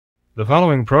The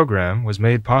following program was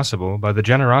made possible by the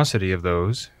generosity of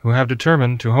those who have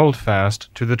determined to hold fast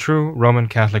to the true Roman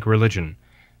Catholic religion,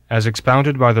 as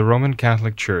expounded by the Roman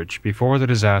Catholic Church before the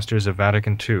disasters of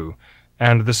Vatican II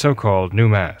and the so-called New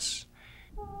Mass.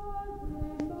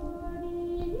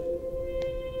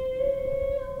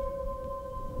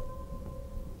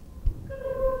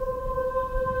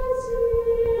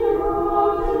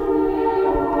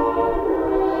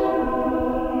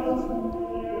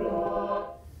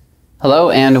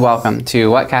 Hello and welcome to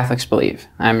What Catholics Believe.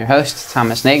 I'm your host,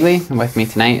 Thomas Nagley, and with me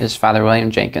tonight is Father William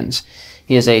Jenkins.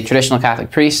 He is a traditional Catholic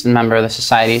priest and member of the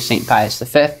Society of St. Pius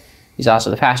V. He's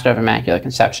also the pastor of Immaculate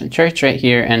Conception Church right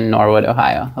here in Norwood,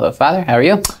 Ohio. Hello, Father. How are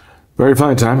you? Very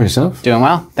fine, Tom. Yourself? Doing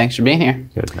well. Thanks for being here.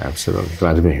 Good. Absolutely.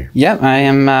 Glad to be here. Yep, I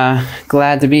am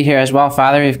glad to be here as well,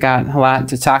 Father. We've got a lot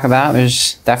to talk about.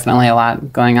 There's definitely a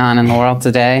lot going on in the world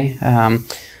today.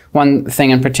 One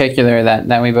thing in particular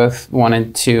that we both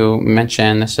wanted to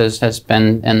mention, this has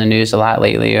been in the news a lot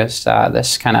lately, is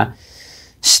this kind of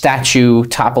statue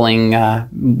toppling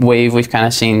wave we've kind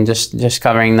of seen just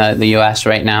covering the U.S.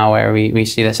 right now, where we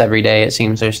see this every day. It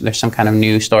seems there's some kind of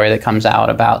new story that comes out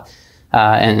about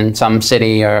in some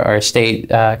city or state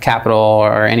capital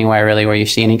or anywhere really where you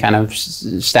see any kind of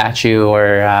statue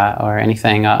or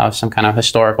anything of some kind of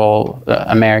historical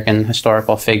American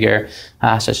historical figure,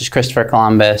 such as Christopher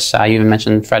Columbus. You even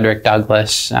mentioned Frederick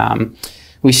Douglass.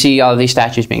 We see all of these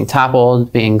statues being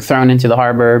toppled, being thrown into the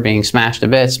harbor, being smashed to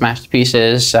bits, smashed to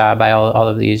pieces by all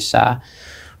of these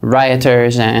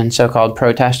rioters and so-called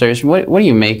protesters. What do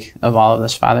you make of all of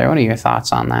this, Father? What are your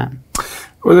thoughts on that?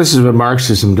 Well, this is what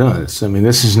Marxism does. I mean,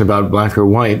 this isn't about black or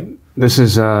white. This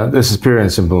is pure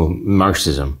and simple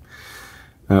Marxism.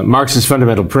 Marx's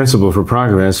fundamental principle for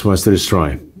progress was to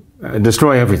destroy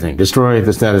everything, destroy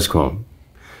the status quo,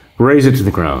 raze it to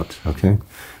the ground. Okay,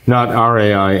 not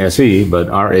R-A-I-S-E, but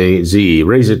R-A-Z-E,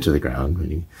 raze it to the ground.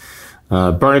 Meaning,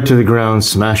 burn it to the ground,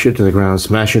 smash it to the ground,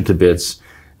 smash it to bits.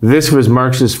 This was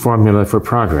Marx's formula for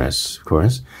progress, of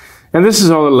course. And this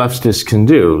is all that leftists can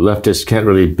do. Leftists can't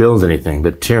really build anything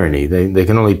but tyranny. They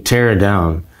can only tear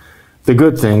down the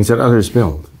good things that others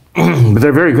build. But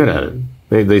they're very good at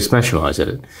it. They specialize at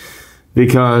it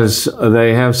because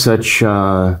they have such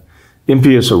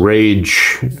impious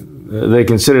rage. They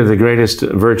consider the greatest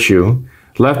virtue,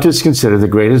 leftists consider the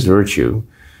greatest virtue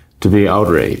to be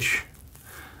outrage.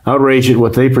 Outrage at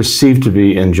what they perceive to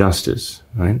be injustice,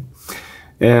 right?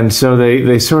 And so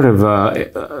they sort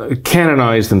of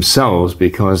canonize themselves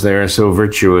because they are so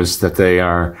virtuous that they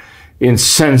are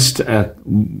incensed at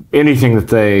anything that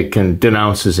they can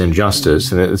denounce as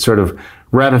injustice. And it sort of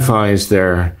ratifies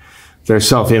their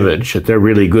self-image, that they're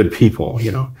really good people,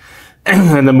 you know.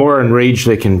 And the more enraged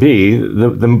they can be,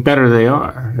 the better they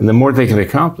are. And the more they can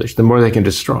accomplish, the more they can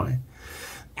destroy.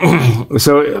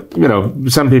 So, you know,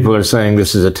 some people are saying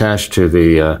this is attached to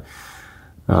the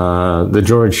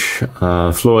George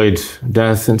Floyd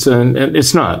death, and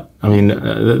it's not. I mean,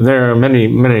 there are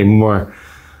many more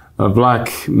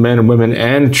black men and women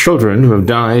and children who have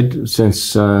died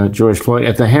since George Floyd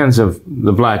at the hands of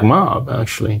the black mob,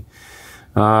 actually.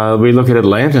 We look at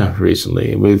Atlanta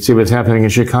recently. We see what's happening in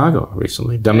Chicago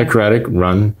recently. Democratic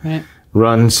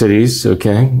run cities,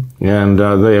 okay? And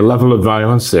the level of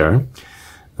violence there.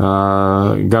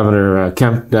 Governor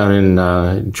Kemp down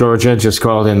in Georgia just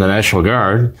called in the National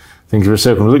Guard. Things were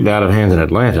so completely out of hand in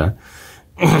Atlanta.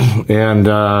 And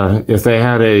if they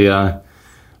had a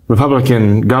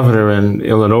Republican governor in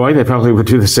Illinois, they probably would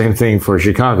do the same thing for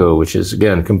Chicago, which is,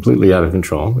 again, completely out of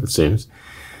control, it seems.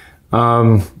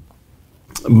 But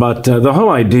the whole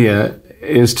idea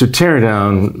is to tear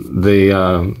down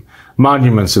the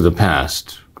monuments of the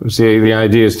past. See, the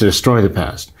idea is to destroy the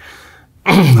past.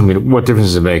 I mean, what difference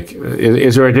does it make?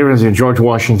 Is there a difference in George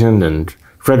Washington and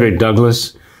Frederick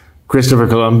Douglass, Christopher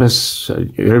Columbus,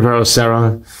 Rivero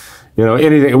Serra, you know,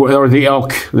 anything, or the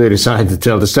elk they decided to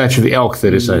tell, the statue of the elk they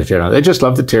decided to tear down? They just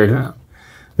love to tear down.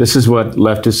 This is what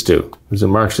leftists do. This is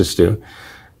what Marxists do.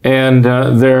 And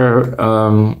their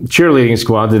cheerleading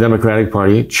squad, the Democratic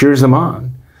Party, cheers them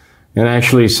on and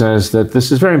actually says that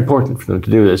this is very important for them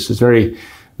to do this. It's very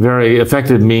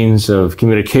effective means of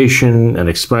communication and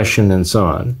expression and so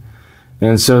on.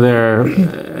 And so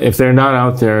if they're not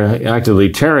out there actively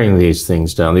tearing these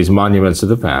things down, these monuments of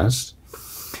the past,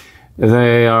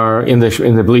 they are in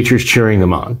the bleachers cheering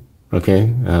them on,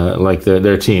 okay, like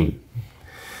their team.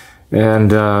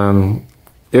 And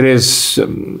it is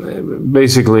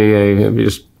basically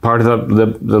just part of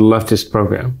the leftist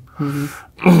program.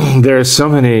 Mm-hmm. There are so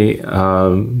many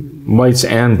whites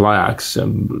and blacks,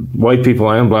 white people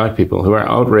and black people, who are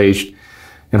outraged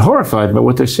and horrified by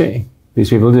what they're seeing these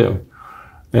people do.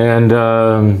 And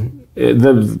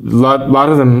lot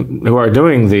of them who are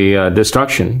doing the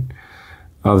destruction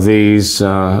of these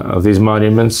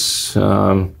monuments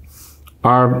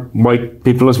are white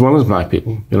people as well as black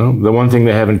people. You know, the one thing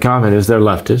they have in common is they're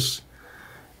leftists,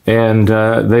 and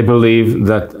they believe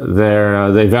that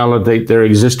they validate their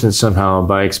existence somehow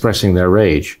by expressing their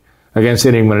rage against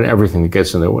anyone and everything that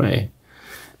gets in their way.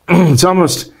 It's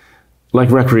almost like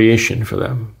recreation for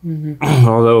them. Mm-hmm.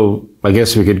 Although I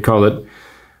guess we could call it,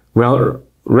 well,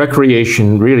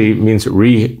 recreation really means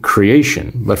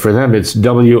recreation, but for them it's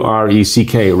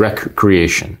W-R-E-C-K,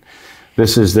 recreation.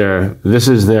 This is their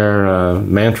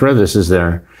mantra. This is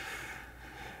their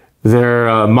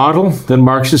model that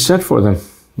Marx has set for them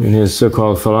in his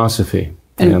so-called philosophy,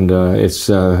 and it's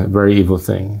a very evil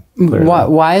thing.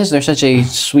 Why is there such a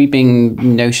sweeping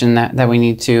notion that we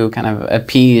need to kind of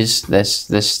appease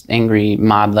this angry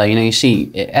mob? You know, you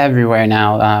see everywhere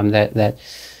now that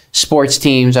sports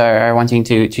teams are wanting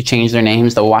to change their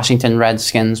names. The Washington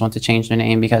Redskins want to change their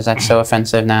name because that's so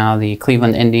offensive now. The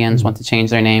Cleveland Indians want to change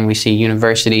their name. We see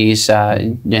universities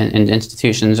and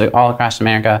institutions all across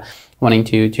America wanting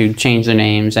to change their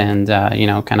names and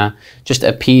kind of just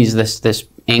appease this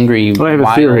angry, well, I have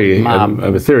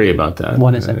a theory about that.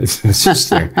 What is it? It's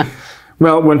just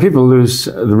well, when people lose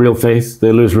the real faith,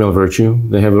 they lose real virtue.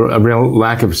 They have a real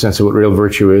lack of sense of what real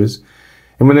virtue is.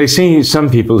 And when they see some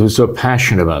people who are so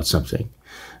passionate about something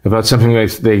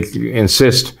they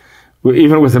insist,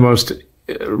 even with the most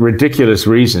ridiculous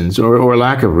reasons or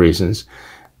lack of reasons,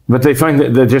 but they find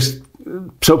that they're just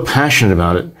so passionate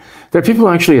about it. There are people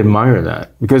who actually admire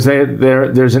that because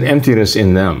there's an emptiness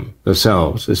in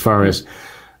themselves, as far as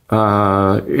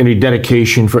any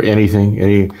dedication for anything,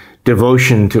 any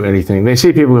devotion to anything. They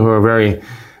see people who are very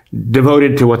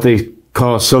devoted to what they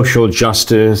call social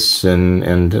justice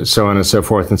and so on and so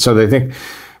forth. And so they think,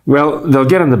 well, they'll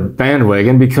get on the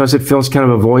bandwagon because it fills kind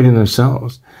of a void in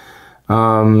themselves.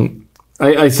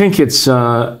 I think it's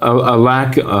a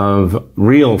lack of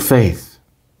real faith,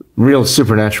 real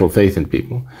supernatural faith in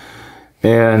people,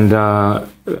 and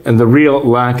the real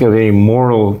lack of any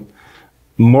moral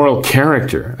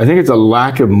character. I think it's a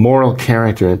lack of moral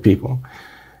character in people,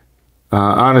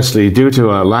 honestly, due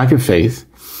to a lack of faith.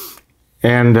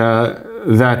 And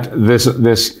that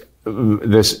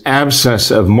this abscess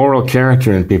of moral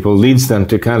character in people leads them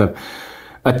to kind of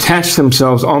attach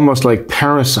themselves almost like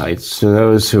parasites to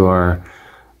those who are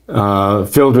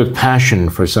filled with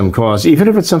passion for some cause, even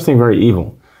if it's something very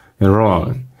evil and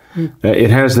wrong.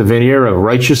 It has the veneer of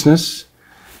righteousness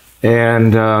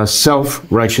and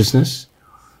self-righteousness,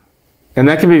 and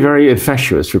that can be very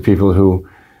infectious for people who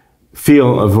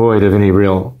feel a void of any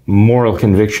real moral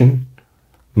conviction,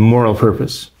 moral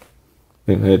purpose.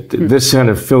 This kind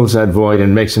of fills that void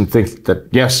and makes him think that,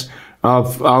 yes,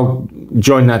 I'll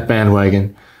join that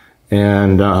bandwagon,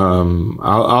 and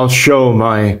I'll show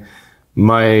my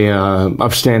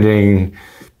upstanding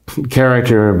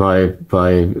character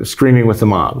by screaming with the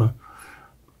mob.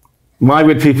 Why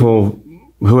would people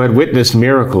who had witnessed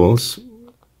miracles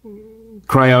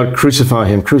cry out, crucify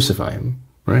him,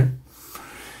 right?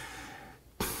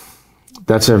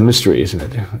 That's a mystery, isn't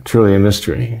it? Truly a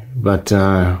mystery. But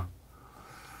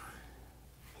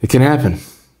it can happen.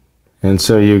 And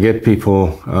so you get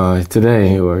people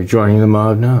today who are joining the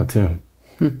mob now, too.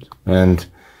 And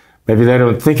maybe they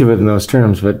don't think of it in those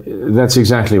terms, but that's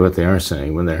exactly what they are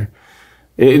saying when they're...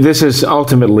 This is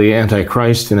ultimately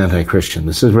anti-Christ and anti-Christian.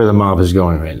 This is where the mob is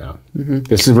going right now. Mm-hmm.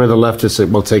 This is where the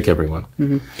leftists will take everyone.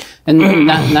 Mm-hmm. And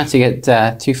not to get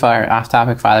too far off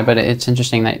topic, Father, but it's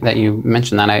interesting that you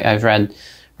mentioned that. I've read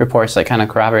reports that kind of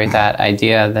corroborate that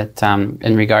idea that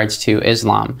in regards to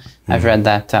Islam, I've read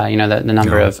that that the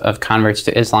number of converts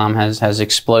to Islam has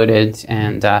exploded,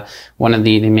 and one of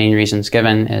the main reasons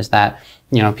given is that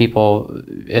people,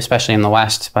 especially in the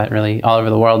West, but really all over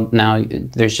the world now,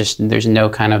 there's no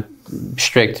kind of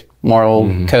strict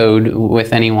moral code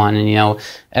with anyone, and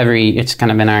it's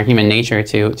kind of in our human nature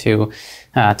to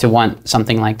want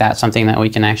something like that, something that we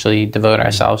can actually devote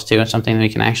ourselves to, and something that we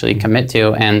can actually commit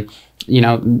to. And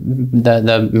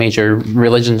the major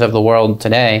religions of the world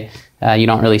today, you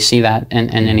don't really see that in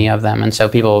any of them. And so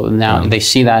people now, they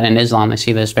see that in Islam, they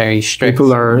see this very strict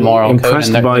people are moral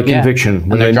impressed code. By conviction.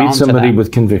 When they meet somebody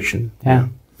with conviction. Yeah.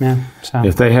 So.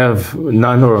 If they have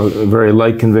none or very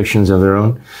light convictions of their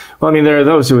own. Well, I mean, there are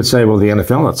those who would say, well, the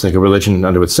NFL, that's like a religion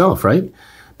unto itself, right?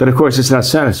 But of course, it's not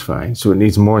satisfying. So it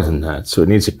needs more than that. So it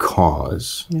needs a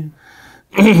cause. Yeah.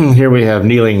 Here we have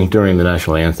kneeling during the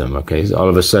national anthem. Okay, so all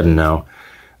of a sudden now,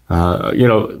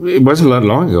 it wasn't that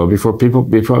long ago before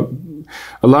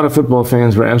a lot of football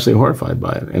fans were absolutely horrified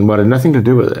by it and wanted nothing to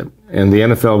do with it. And the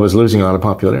NFL was losing a lot of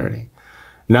popularity.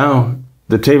 Now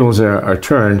the tables are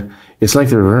turned. It's like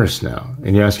the reverse now.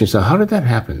 And you ask yourself, how did that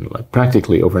happen? Like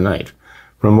practically overnight,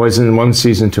 from one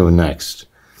season to the next.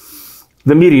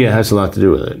 The media has a lot to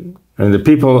do with it. And the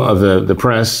people of the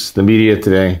press, the media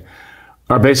today,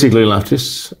 are basically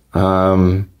leftists.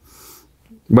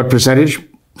 What percentage?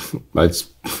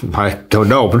 I don't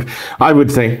know, but I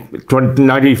would think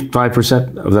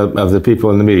 95% of the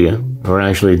people in the media who are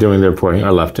actually doing the reporting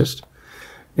are leftist.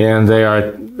 And they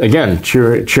are, again,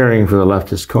 cheering for the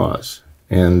leftist cause.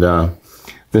 And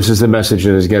this is the message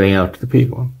that is getting out to the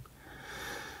people.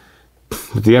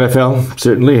 But the NFL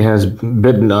certainly has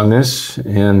bitten on this,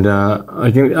 and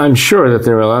I'm sure that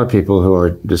there are a lot of people who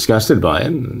are disgusted by it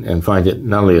and find it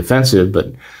not only offensive,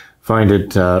 but find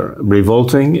it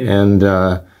revolting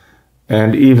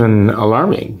and even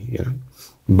alarming. You know?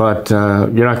 But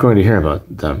you're not going to hear about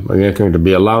them, or you're not going to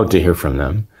be allowed to hear from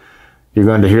them. You're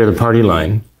going to hear the party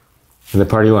line, and the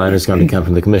party line is going to come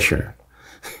from the commissioner.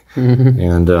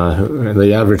 And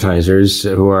the advertisers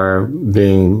who are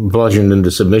being bludgeoned into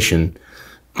submission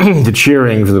to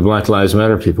cheering for the Black Lives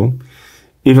Matter people,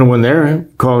 even when they're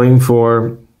calling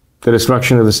for the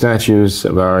destruction of the statues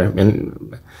of our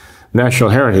national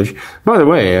heritage. By the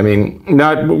way, I mean,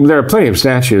 there are plenty of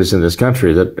statues in this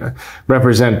country that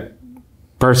represent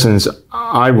persons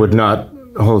I would not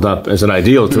hold up as an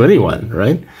ideal to anyone,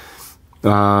 right?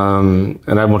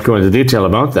 And I won't go into detail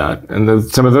about that. And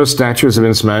some of those statues have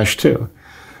been smashed too.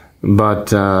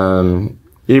 But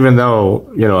even though,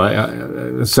 you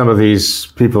know, some of these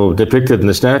people depicted in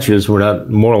the statues were not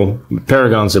moral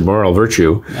paragons of moral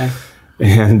virtue, yeah.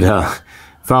 And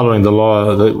following the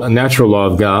law, the natural law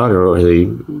of God or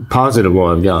the positive law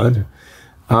of God,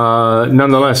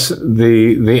 nonetheless,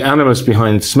 the animus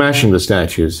behind smashing the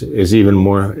statues is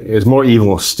more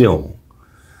evil still.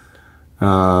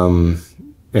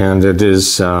 And it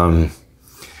is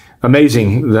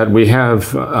amazing that we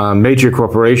have major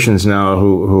corporations now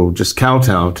who just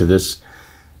kowtow to this,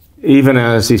 even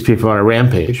as these people are on a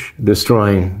rampage,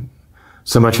 destroying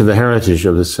so much of the heritage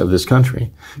of this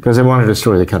country, because they want to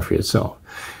destroy the country itself.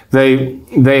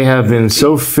 They have been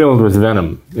so filled with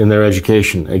venom in their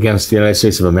education against the United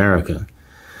States of America,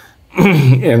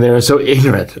 and they are so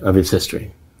ignorant of its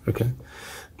history. Okay.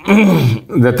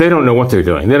 That they don't know what they're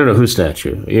doing. They don't know whose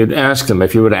statue. You'd ask them,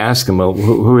 if you would ask them, well,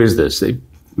 who is this?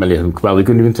 Many of them probably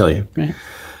couldn't even tell you. Right.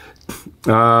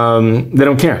 They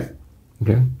don't care.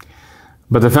 Okay.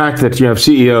 But the fact that you have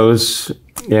CEOs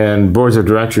and boards of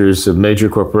directors of major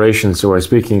corporations who are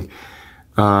speaking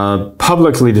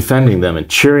publicly defending them and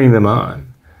cheering them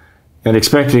on and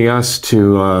expecting us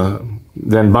to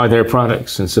then buy their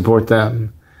products and support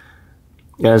them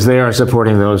as they are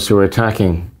supporting those who are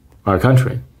attacking our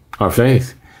country, our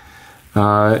faith.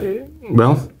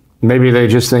 Well, maybe they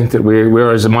just think that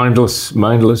we're as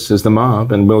mindless as the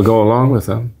mob, and we'll go along with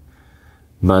them.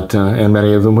 But and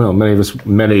many of them will.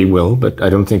 Many will, but I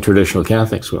don't think traditional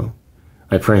Catholics will.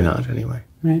 I pray not, anyway.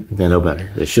 Right. They know better.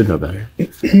 They should know better.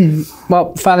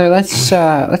 Well, Father,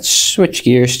 let's switch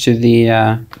gears to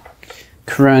the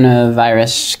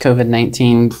coronavirus,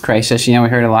 COVID-19 crisis. You know, we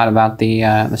heard a lot about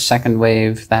the second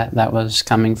wave that was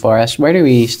coming for us. Where do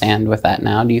we stand with that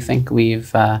now? Do you think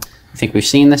we've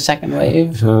seen the second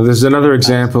wave? So there's another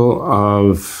example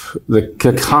of the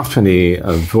cacophony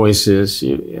of voices.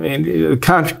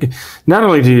 Not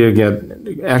only do you get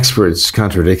experts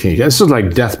contradicting, this is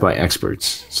like death by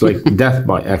experts. It's like death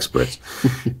by experts.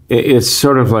 It's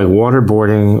sort of like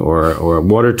waterboarding or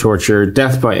water torture,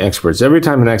 death by experts. Every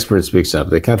time an expert speaks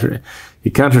up, he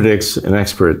contradicts an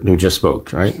expert who just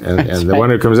spoke, right? And the one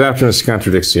who comes after us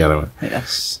contradicts the other one.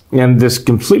 Yes. And this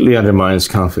completely undermines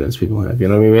confidence people have. You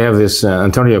know, I mean, we have this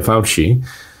Antonio Fauci,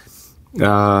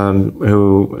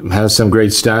 who has some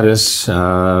great status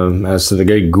as the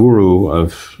great guru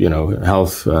of, you know,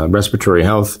 health, respiratory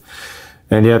health,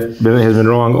 and yet has been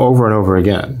wrong over and over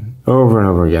again.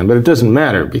 But it doesn't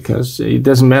matter, because it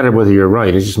doesn't matter whether you're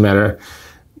right. It just matters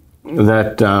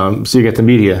that, so you get the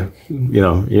media, you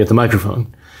know, you get the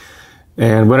microphone.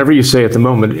 And whatever you say at the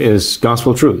moment is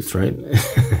gospel truth, right?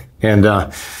 And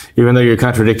even though you're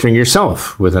contradicting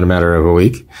yourself within a matter of a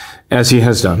week, as he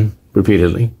has done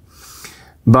repeatedly.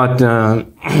 But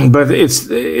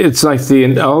it's like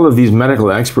all of these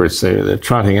medical experts they're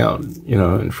trotting out, you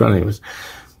know, in front of us.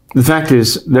 The fact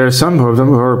is, there are some of them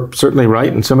who are certainly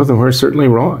right and some of them who are certainly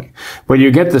wrong. But you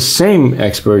get the same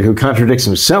expert who contradicts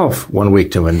himself one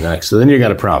week to the next, so then you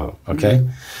got a problem, okay?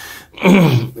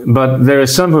 But there are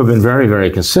some who have been very, very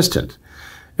consistent.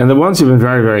 And the ones who have been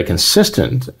very, very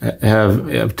consistent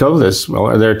have told us,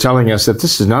 well, they're telling us that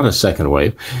this is not a second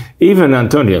wave. Even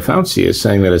Antonio Fauci is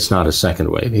saying that it's not a second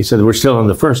wave. He said we're still in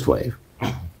the first wave.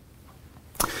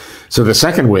 So the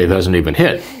second wave hasn't even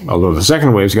hit, although the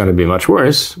second wave is going to be much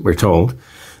worse, we're told.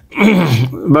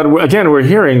 But again, we're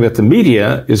hearing that the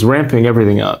media is ramping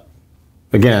everything up.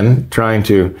 Again, trying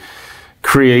to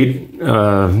create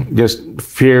just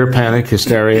fear, panic,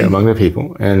 hysteria among the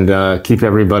people and keep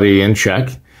everybody in check,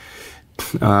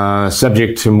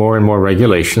 subject to more and more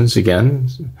regulations again.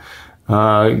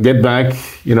 Get back,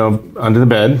 under the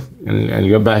bed and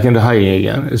go back into hiding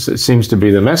again. It seems to be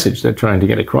the message they're trying to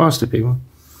get across to people.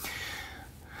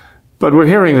 But we're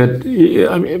hearing that,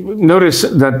 notice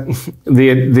that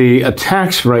the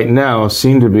attacks right now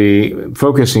seem to be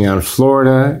focusing on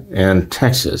Florida and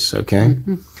Texas, okay?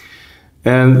 Mm-hmm.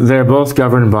 And they're both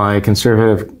governed by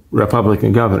conservative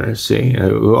Republican governors,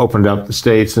 who opened up the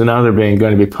states, and now they're going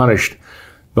to be punished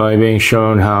by being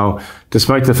shown how,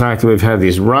 despite the fact that we've had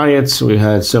these riots, we've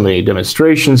had so many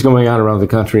demonstrations going on around the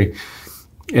country,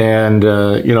 and,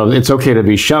 it's okay to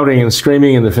be shouting and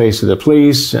screaming in the face of the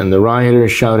police and the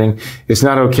rioters shouting. It's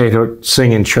not okay to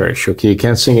sing in church, okay? You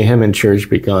can't sing a hymn in church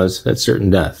because that's certain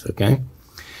death, okay?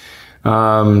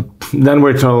 Then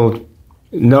we're told,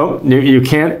 no, you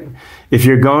can't. If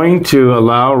you're going to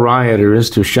allow rioters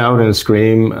to shout and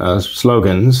scream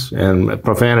slogans and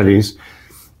profanities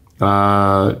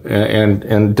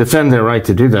and defend their right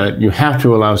to do that, you have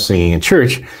to allow singing in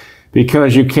church,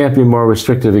 because you can't be more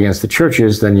restrictive against the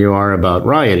churches than you are about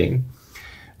rioting.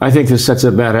 I think this is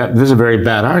a very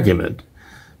bad argument,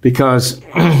 because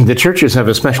the churches have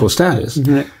a special status.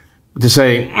 Mm-hmm. To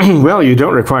say, well, you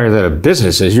don't require that of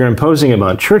businesses. You're imposing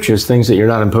upon churches things that you're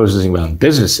not imposing upon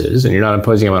businesses, and you're not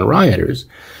imposing upon rioters.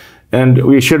 And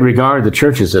we should regard the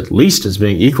churches at least as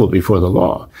being equal before the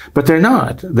law. But they're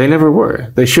not. They never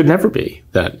were. They should never be.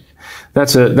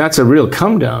 That's a real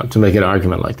come down to make an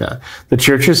argument like that. The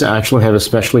churches actually have a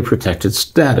specially protected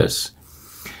status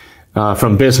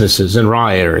from businesses and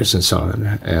rioters and so on.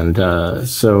 And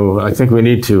so I think we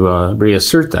need to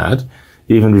reassert that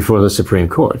even before the Supreme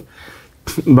Court.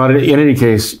 But in any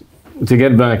case, to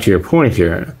get back to your point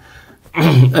here,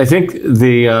 I think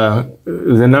the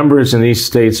numbers in these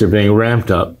states are being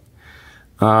ramped up.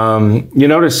 You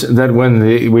notice that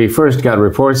when we first got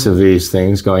reports of these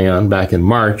things going on back in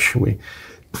March,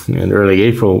 in early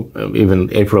April,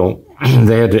 even April,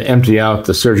 they had to empty out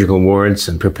the surgical wards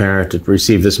and prepare to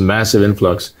receive this massive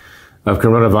influx of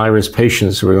coronavirus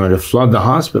patients who were going to flood the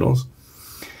hospitals.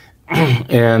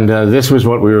 And this was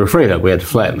what we were afraid of. We had to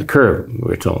flatten the curve, we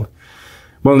were told.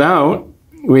 Well, now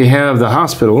we have the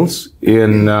hospitals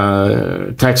in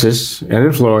Texas and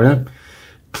in Florida,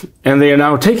 and they are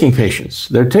now taking patients.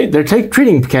 They're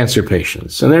treating cancer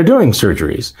patients, and they're doing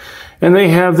surgeries. And they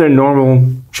have their normal,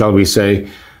 shall we say,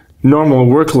 normal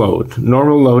workload,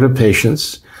 normal load of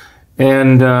patients.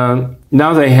 And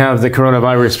now they have the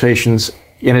coronavirus patients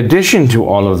in addition to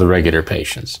all of the regular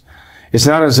patients. It's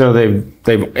not as though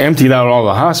they've emptied out all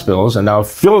the hospitals and now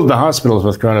filled the hospitals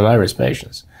with coronavirus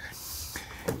patients.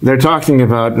 They're talking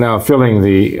about now filling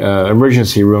the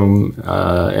emergency room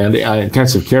and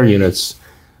intensive care units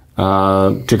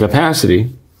to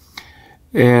capacity.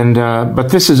 And but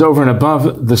this is over and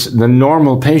above the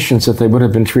normal patients that they would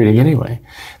have been treating anyway.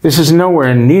 This is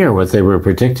nowhere near what they were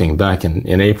predicting back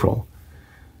in April.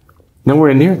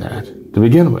 Nowhere near that to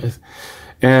begin with.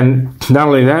 And not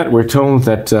only that, we're told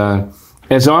that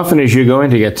as often as you go in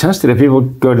to get tested, if people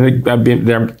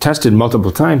they're tested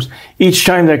multiple times, each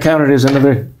time they're counted as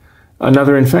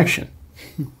another infection.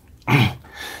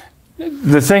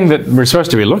 The thing that we're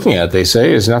supposed to be looking at, they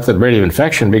say, is not the rate of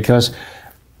infection, because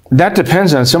that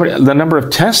depends on the number of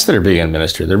tests that are being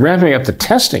administered. They're ramping up the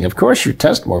testing. Of course, you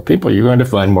test more people, you're going to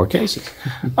find more cases.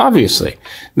 Obviously.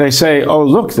 They say, oh,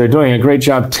 look, they're doing a great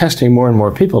job testing more and more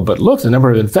people, but look, the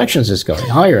number of infections is going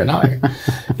higher and higher.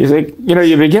 You think,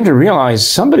 you begin to realize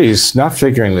somebody's not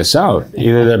figuring this out.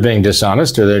 Either they're being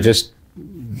dishonest or they're just,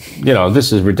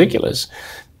 this is ridiculous.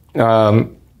 But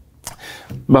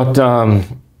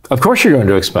of course you're going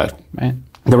to expect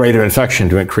the rate of infection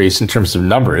to increase in terms of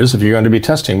numbers if you're going to be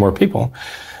testing more people.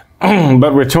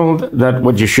 But we're told that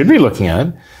what you should be looking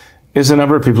at is the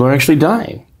number of people who are actually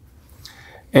dying.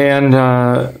 And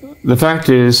the fact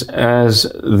is, as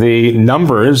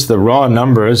the raw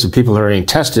numbers of people who are being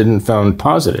tested and found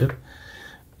positive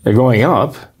are going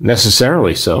up,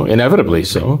 necessarily so, inevitably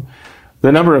so,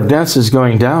 the number of deaths is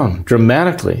going down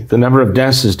dramatically. The number of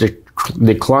deaths is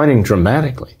declining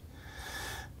dramatically.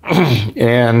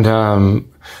 And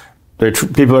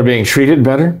people are being treated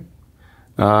better.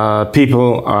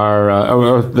 People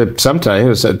are,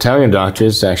 sometimes Italian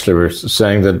doctors actually were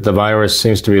saying that the virus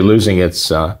seems to be losing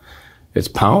its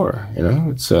power.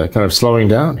 It's kind of slowing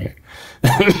down here.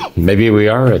 maybe we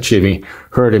are achieving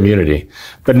herd immunity.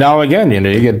 But now again,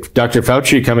 you get Dr.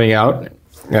 Fauci coming out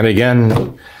and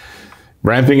again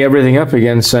ramping everything up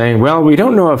again, saying, well, we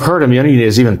don't know if herd immunity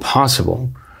is even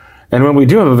possible. And when we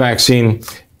do have a vaccine,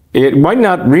 it might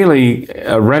not really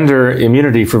render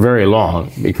immunity for very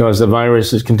long because the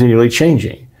virus is continually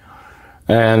changing.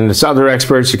 And other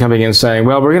experts are coming in saying,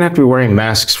 well, we're going to have to be wearing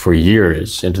masks for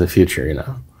years into the future,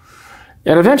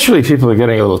 And eventually people are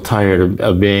getting a little tired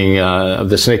of being of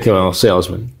the snake oil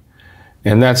salesman.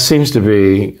 And that seems to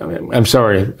be, I'm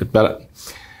sorry, but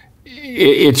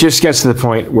it just gets to the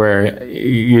point where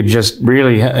you just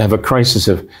really have a crisis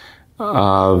of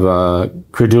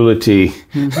credulity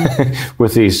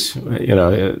with these,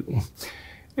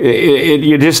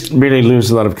 you just really lose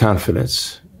a lot of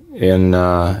confidence in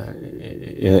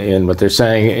what they're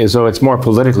saying, as though it's more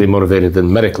politically motivated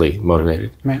than medically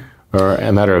motivated, right, or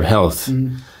a matter of health.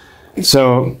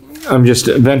 So I'm just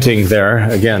venting there,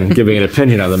 again, giving an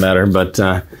opinion on the matter, but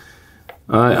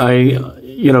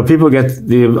people get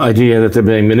the idea that they're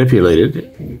being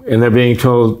manipulated, and they're being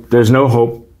told there's no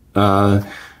hope.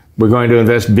 We're going to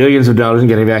invest billions of dollars in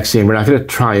getting a vaccine. We're not going to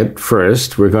try it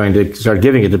first. We're going to start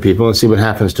giving it to people and see what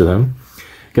happens to them.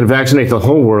 We're going to vaccinate the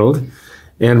whole world,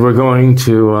 and we're going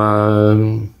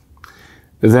to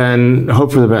then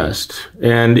hope for the best.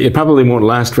 And it probably won't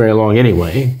last very long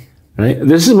anyway. Right?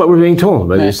 This is what we're being told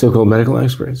by these so-called medical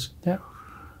experts. Yeah.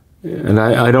 And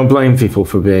I don't blame people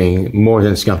for being more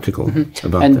than skeptical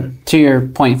about that. And to your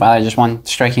point, Father, just one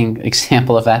striking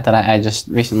example of that I just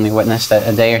recently witnessed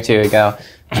a day or two ago.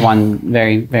 One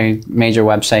very, very major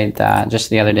website, just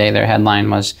the other day, their headline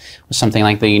was something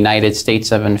like the United States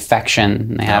of Infection.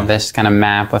 And they have this kind of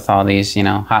map with all these,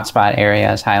 hotspot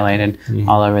areas highlighted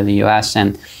all over the U.S.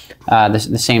 And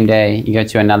the same day, you go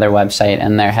to another website,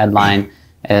 and their headline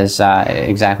is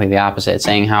exactly the opposite,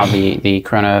 saying how the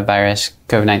coronavirus,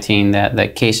 COVID-19, the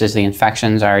cases, the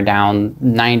infections are down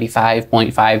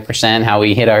 95.5%, how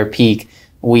we hit our peak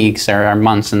weeks or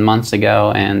months and months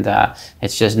ago, and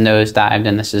it's just nosedived,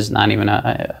 and this is not even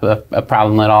a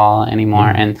problem at all anymore.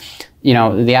 And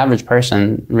the average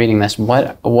person reading this,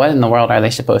 what in the world are they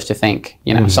supposed to think?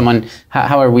 Someone,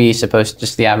 how are we supposed,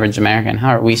 just the average American, how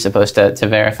are we supposed to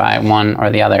verify one or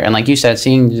the other? And like you said,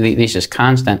 seeing these just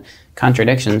constant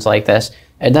contradictions like this,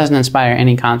 it doesn't inspire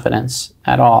any confidence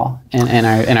at all in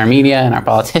our media and our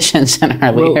politicians and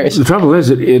our leaders. The trouble is,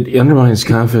 it undermines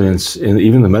confidence in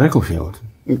even the medical field.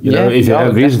 If you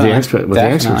have these are the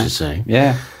experts are saying.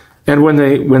 Yeah. And when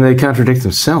they contradict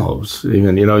themselves,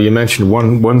 even you mentioned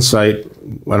one site,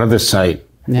 another site,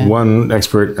 one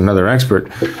expert, another expert.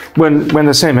 When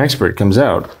the same expert comes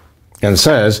out and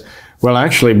says, well,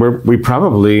 actually, we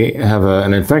probably have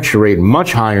an infection rate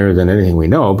much higher than anything we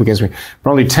know because we're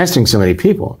only testing so many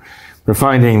people. We're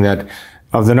finding that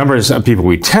of the numbers of people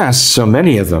we test, so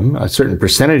many of them, a certain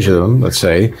percentage of them, let's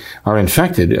say, are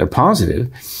infected, are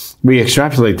positive. We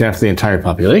extrapolate that to the entire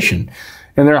population.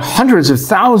 And there are hundreds of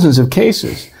thousands of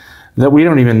cases that we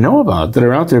don't even know about that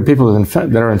are out there, people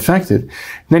that are infected. And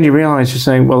then you realize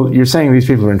you're saying these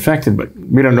people are infected, but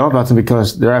we don't know about them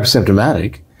because they're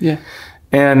asymptomatic. Yeah.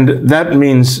 And that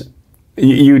means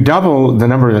you double the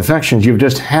number of infections. You've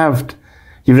just cut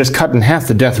in half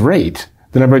the death rate,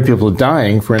 the number of people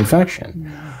dying for infection.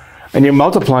 And you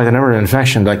multiply the number of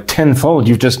infections like tenfold.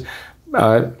 You've just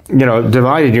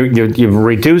divided, you've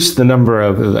reduced the number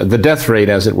of the death rate,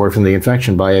 as it were, from the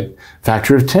infection by a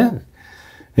factor of 10.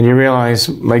 And you realize,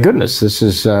 my goodness, this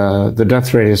is, the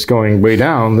death rate is going way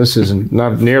down. This is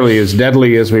not nearly as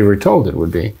deadly as we were told it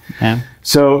would be. Yeah.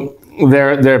 So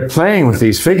they're playing with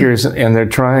these figures, and they're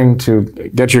trying to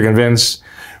get you convinced,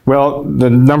 well, the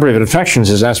number of infections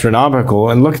is astronomical,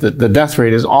 and look, the death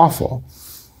rate is awful.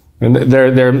 And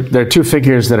they're two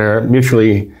figures that are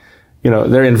mutually,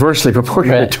 they're inversely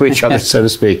proportionate to each other, so to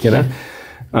speak,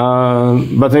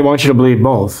 But they want you to believe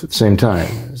both at the same time.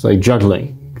 It's like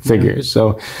juggling figures.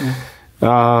 So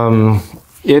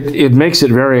it makes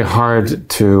it very hard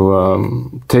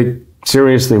to take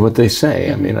seriously what they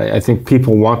say. I mean, I think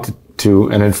people want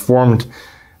an informed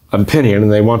opinion,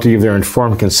 and they want to give their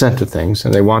informed consent to things,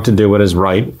 and they want to do what is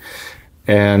right.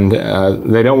 And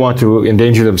they don't want to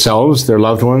endanger themselves, their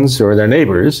loved ones, or their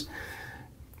neighbors.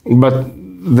 But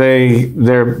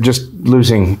they're just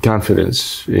losing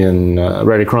confidence in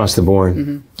right across the board.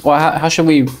 Mm-hmm. Well, how should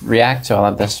we react to all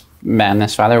of this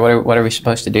madness, Father? What are we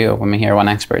supposed to do when we hear one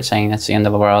expert saying it's the end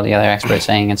of the world, the other expert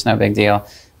saying it's no big deal?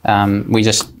 We're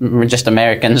just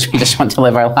Americans. We just want to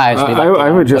live our lives. I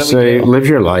would just say, live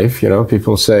your life.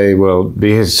 People say, well,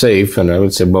 be safe, and I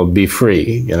would say, well, be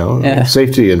free.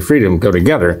 Safety and freedom go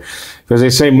together, because they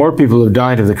say more people have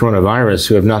died of the coronavirus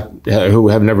who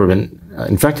have never been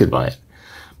infected by it.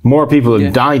 More people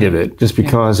have died of it just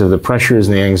because of the pressures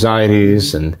and the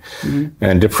anxieties and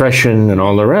depression and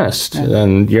all the rest.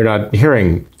 And you're not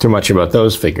hearing too much about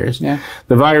those figures. The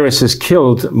virus has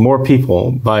killed more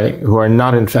people who are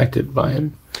not infected by it.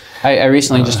 I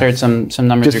recently just heard some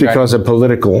numbers. Just because of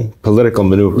political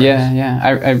maneuver.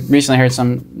 I recently heard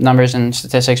some numbers and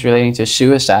statistics relating to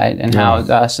suicide and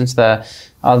how since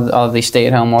all of these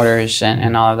stay-at-home orders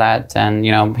and all of that, and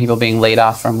people being laid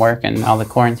off from work and all the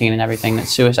quarantine and everything, that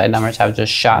suicide numbers have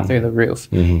just shot through the roof.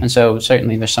 And so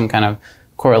certainly there's some kind of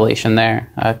correlation there,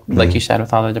 like you said,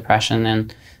 with all the depression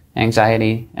and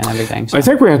anxiety and everything. So. I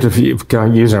think we have to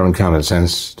use our own common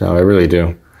sense. I really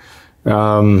do.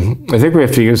 I think we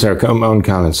have to use our own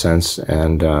common sense,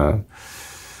 and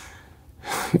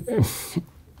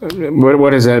what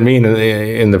does that mean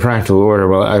in the practical order?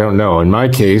 Well, I don't know. In my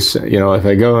case, if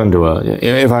I go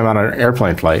if I'm on an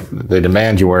airplane flight, they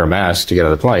demand you wear a mask to get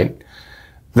on the flight,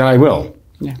 then I will,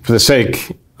 for the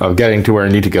sake of getting to where I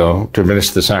need to go to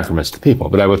administer the sacraments to people.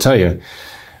 But I will tell you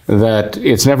that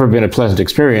it's never been a pleasant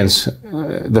experience.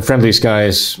 The friendly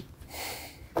skies,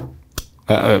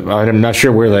 I'm not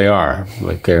sure where they are,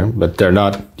 but they're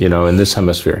not, in this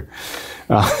hemisphere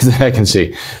that I can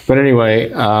see. But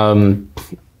anyway,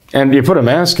 and you put a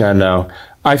mask on now,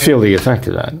 I feel the effect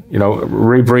of that.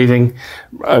 Rebreathing,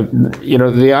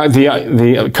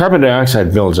 the carbon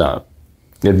dioxide builds up.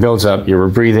 It builds up. You're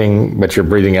breathing, but you're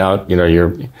breathing out. Your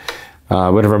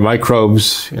whatever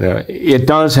microbes. It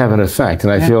does have an effect,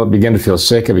 and I begin to feel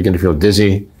sick. I begin to feel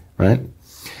dizzy. Right.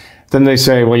 Then they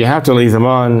say, well, you have to leave them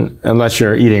on unless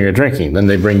you're eating or drinking. Then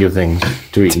they bring you things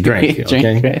to eat and drink.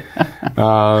 Okay.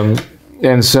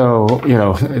 And so,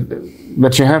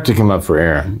 but you have to come up for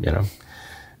air,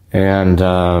 And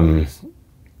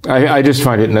I just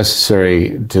find it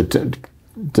necessary to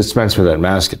dispense with that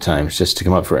mask at times, just to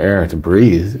come up for air, to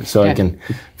breathe, so I can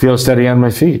feel steady on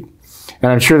my feet.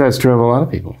 And I'm sure that's true of a lot of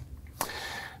people.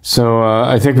 So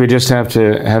I think we just have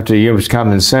to use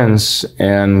common sense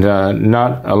and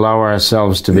not allow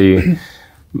ourselves to be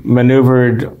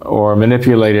maneuvered or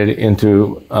manipulated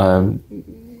into,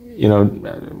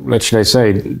 what should I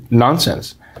say,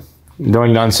 nonsense,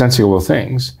 doing nonsensical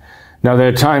things. Now, there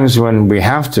are times when we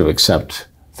have to accept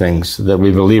things that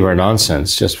we believe are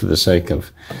nonsense just for the sake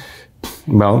of,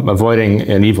 avoiding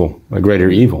a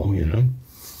greater evil,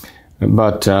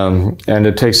 But, and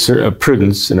it takes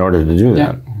prudence in order to do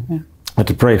that. I have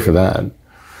to pray for that.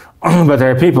 But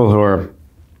there are people who are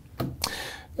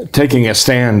taking a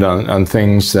stand on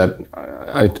things that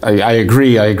I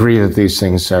agree that these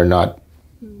things are not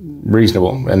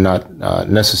reasonable and not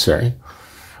necessary.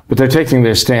 But they're taking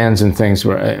their stands in things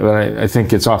where I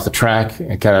think it's off the track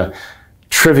and kind of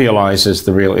trivializes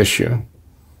the real issue.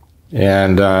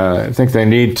 And I think they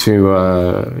need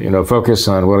to, focus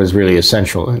on what is really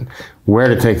essential and where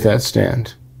to take that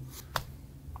stand.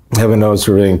 Heaven knows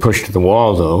we're being pushed to the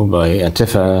wall, though, by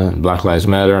Antifa and Black Lives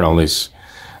Matter and all these.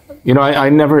 I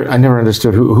never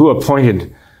understood who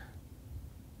appointed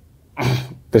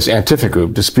this Antifa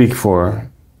group to speak for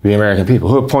the American people.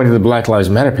 Who appointed the Black Lives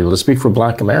Matter people to speak for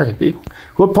Black American people?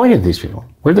 Who appointed these people?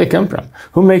 Where did they come from?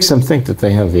 Who makes them think that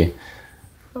they have the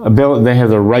ability, they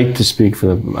have the right to speak for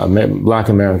the Black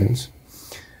Americans?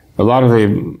 A lot of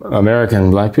the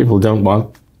American Black people don't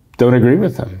agree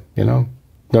with them. Don't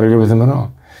agree with them at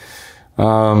all.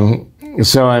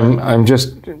 So I'm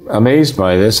just amazed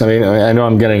by this. I mean, I know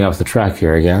I'm getting off the track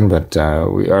here again, but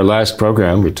our last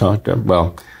program we talked.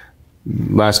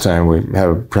 Last time we had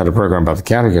a program about the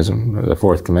Catechism, the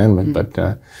Fourth Commandment, but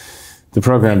the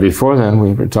program before then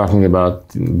we were talking about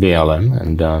BLM,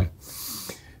 and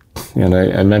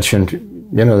I mentioned,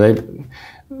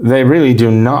 they really do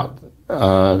not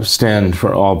stand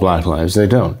for all Black lives. They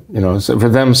don't. So for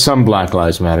them, some Black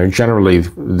lives matter, generally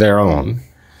their own.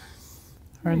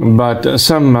 But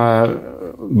some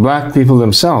Black people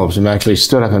themselves have actually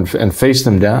stood up and faced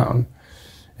them down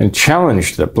and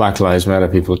challenged the Black Lives Matter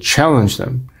people, challenged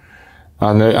them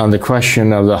on the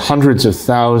question of the hundreds of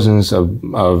thousands of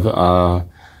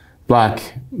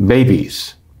Black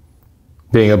babies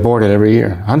being aborted every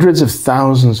year. Hundreds of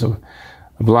thousands of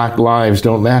Black lives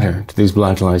don't matter to these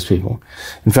Black lives people.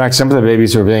 In fact, some of the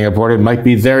babies who are being aborted might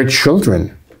be their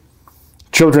children.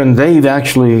 Children they've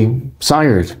actually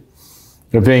sired.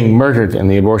 They're being murdered in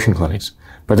the abortion clinics.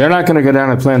 But they're not going to go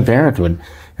down to Planned Parenthood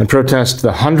and protest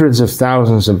the hundreds of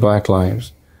thousands of Black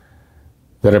lives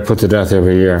that are put to death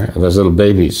every year, those little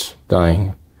babies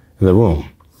dying in the womb.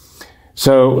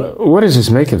 So what does this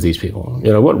make of these people?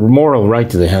 What moral right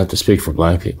do they have to speak for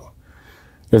Black people?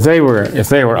 If they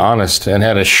were honest and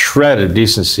had a shred of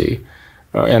decency,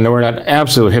 and we're not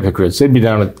absolute hypocrites, they'd be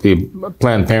down at the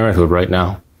Planned Parenthood right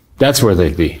now. That's where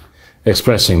they'd be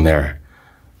expressing their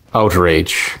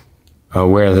outrage,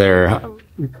 where they're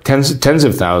tens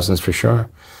of thousands for sure.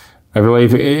 I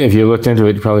believe if you looked into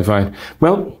it, you'd probably find,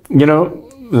 well, you know,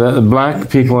 the black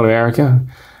people in America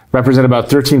represent about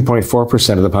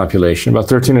 13.4% of the population, about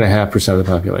 13.5% of the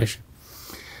population.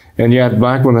 And yet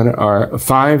black women are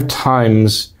 5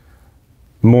 times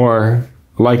more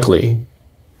likely.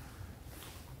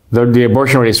 The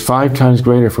abortion rate is 5 times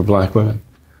greater for black women.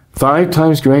 5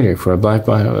 times greater for a black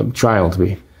child to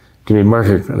be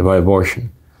murdered by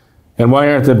abortion. And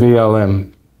why aren't the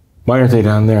BLM, why aren't they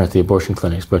down there at the abortion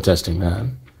clinics protesting that?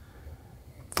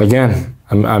 Again,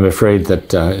 I'm afraid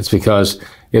that it's because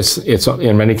it's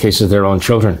in many cases their own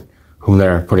children whom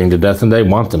they're putting to death, and they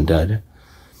want them dead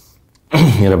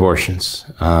in abortions.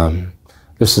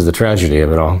 This is the tragedy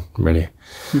of it all, really.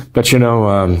 But you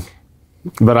know,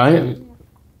 but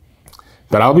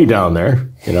I'll be down there,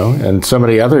 you know, and so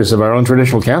many others of our own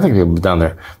traditional Catholic people down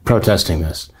there protesting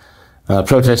this,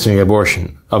 protesting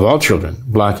abortion of all children,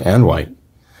 black and white.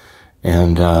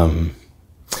 And,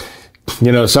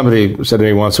 you know, somebody said to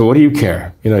me once, well, what do you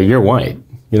care? You know, you're white.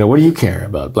 You know, what do you care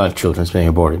about black children being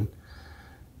aborted?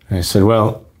 And I said,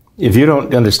 well, if you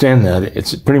don't understand that,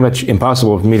 it's pretty much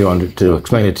impossible for me to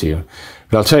explain it to you.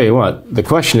 But I'll tell you what, the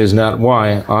question is not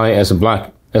why I, as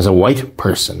a white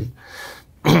person,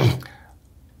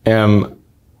 am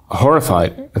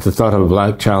horrified at the thought of a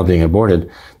black child being aborted.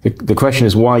 The question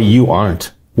is why you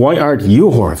aren't. Why aren't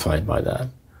you horrified by that?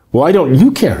 Why don't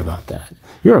you care about that?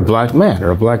 You're a black man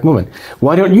or a black woman.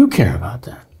 Why don't you care about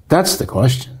that? That's the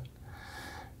question.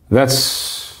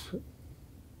 That's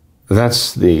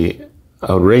the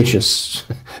outrageous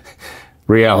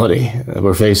reality that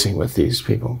we're facing with these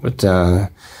people. But in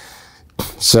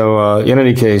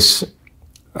any case,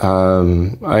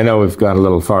 I know we've got a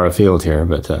little far afield here,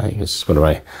 but I guess one of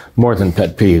my more than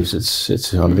pet peeves.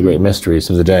 It's one of the great mysteries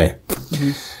of the day.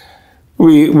 Mm-hmm.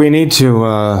 We need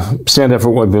to stand up for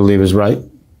what we believe is right.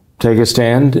 Take a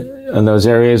stand in those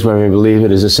areas where we believe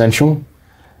it is essential,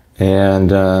 and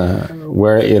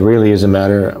where it really is a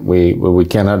matter where we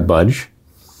cannot budge.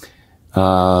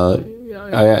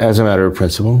 As a matter of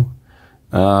principle,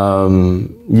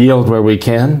 yield where we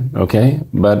can, okay,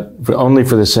 but only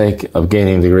for the sake of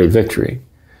gaining the great victory.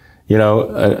 You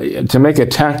know, to make a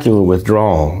tactical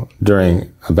withdrawal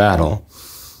during a battle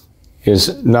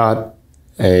is not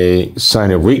a sign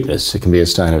of weakness. It can be a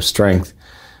sign of strength,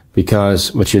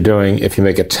 because what you're doing, if you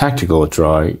make a tactical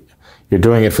withdrawal, you're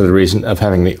doing it for the reason of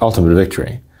having the ultimate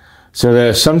victory. So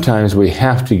that sometimes we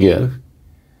have to give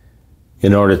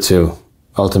in order to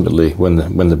ultimately win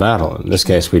the battle. In this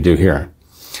case, we do here.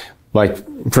 Like,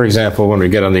 for example, when we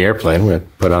get on the airplane, we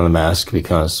put on the mask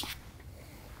because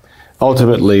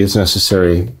ultimately it's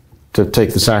necessary to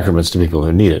take the sacraments to people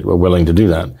who need it. We're willing to do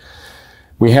that.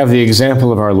 We have the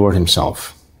example of our Lord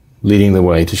himself leading the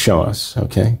way to show us,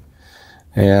 okay?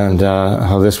 And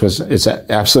how it's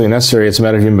absolutely necessary. It's a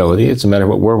matter of humility. It's a matter of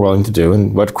what we're willing to do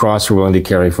and what cross we're willing to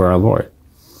carry for our Lord,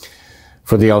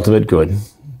 for the ultimate good.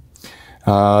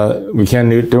 We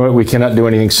cannot do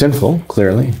anything sinful,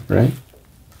 clearly, right?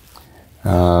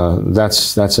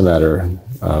 That's a matter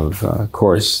of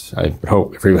course. I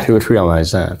hope everybody would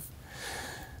realize that.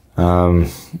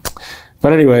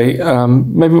 But anyway,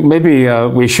 maybe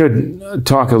we should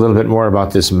talk a little bit more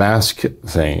about this mask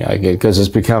thing, because it's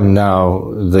become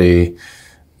now the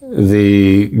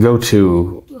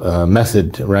go-to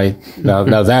method, right?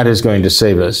 Now that is going to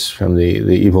save us from the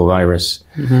evil virus.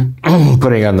 Mm-hmm.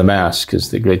 Putting on the mask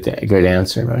is the great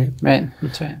answer, right? Right,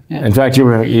 that's right. Yeah. In fact, you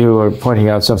were pointing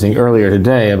out something earlier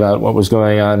today about what was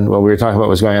going on. Well, we were talking about what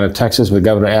was going on in Texas with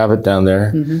Governor Abbott down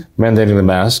there, mm-hmm. mandating the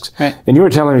masks. Right. And you were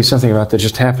telling me something about that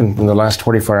just happened in the last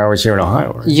 24 hours here in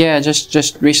Ohio. Right? Yeah,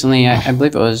 just recently. I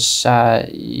believe it was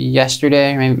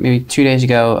yesterday, or maybe 2 days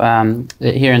ago.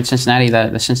 Here in Cincinnati,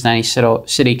 the Cincinnati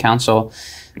City Council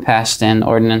passed an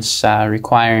ordinance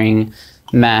requiring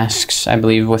masks, I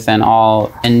believe, within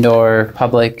all indoor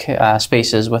public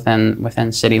spaces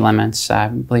within city limits. I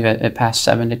believe it passed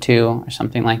 7-2 or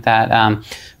something like that.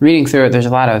 Reading through it, there's a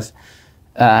lot of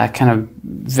kind of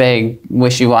vague,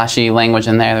 wishy-washy language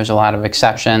in there. There's a lot of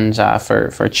exceptions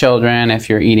for children, if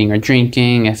you're eating or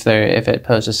drinking, if it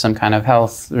poses some kind of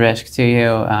health risk to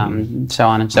you, so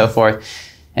on and so forth.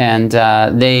 And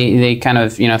they kind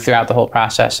of, throughout the whole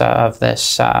process of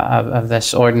this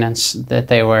ordinance that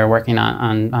they were working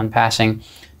on passing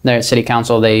there at City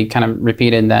Council, they kind of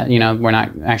repeated that, we're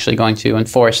not actually going to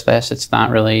enforce this. It's not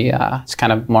really, it's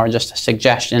kind of more just a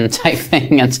suggestion type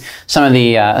thing. And some of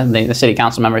the City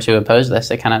Council members who opposed this,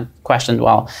 they kind of questioned,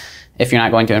 well, if you're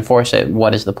not going to enforce it,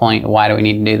 what is the point? Why do we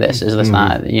need to do this? Is this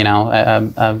not,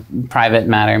 a private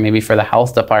matter, maybe for the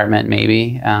health department,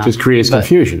 maybe? Just creates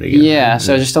confusion again. Yeah,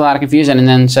 so just a lot of confusion. And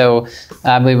then so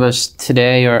I believe it was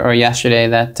today or yesterday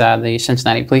that the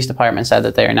Cincinnati Police Department said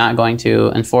that they are not going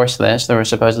to enforce this. There was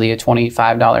supposedly a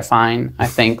 $25 fine, I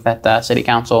think, that the City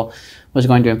Council was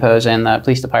going to impose, and the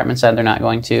Police Department said they're not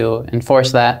going to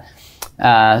enforce that.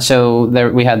 So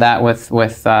there, we had that with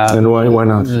and why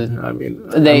not? I mean,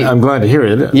 I'm glad to hear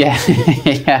it. Yeah,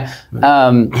 yeah.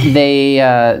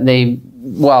 They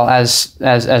well,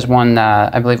 as one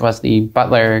I believe was the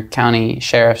Butler County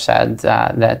Sheriff said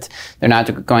that they're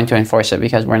not going to enforce it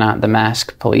because we're not the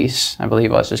mask police. I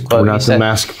believe was his quote. We're not the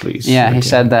mask police. Yeah, okay. He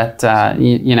said that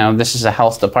this is a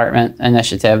health department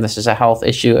initiative. This is a health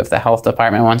issue. If the health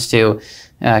department wants to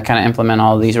kind of implement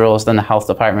all of these rules, then the health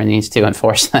department needs to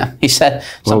enforce them. He said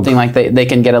something like they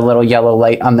can get a little yellow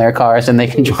light on their cars and they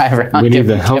can drive around. We need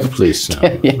the health police now.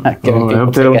 I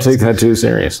hope they don't take that too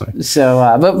seriously.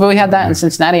 So, but we had that in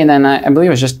Cincinnati, and then I believe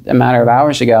it was just a matter of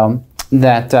hours ago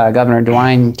that Governor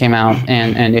DeWine came out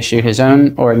and issued his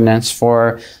own ordinance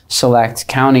for select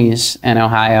counties in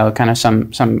Ohio, kind of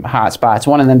some hot spots,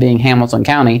 one of them being Hamilton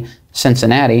County,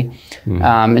 Cincinnati.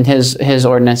 And his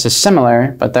ordinance is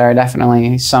similar, but there are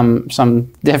definitely some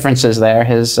differences there.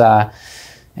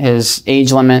 His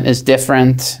age limit is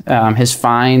different. His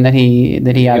fine that he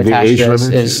had attached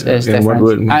is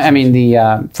different. I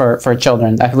mean for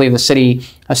children. I believe the city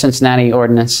of Cincinnati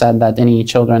ordinance said that any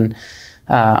children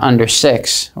under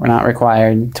 6 were not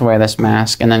required to wear this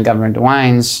mask, and then Governor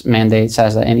DeWine's mandate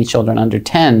says that any children under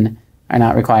 10 are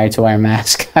not required to wear a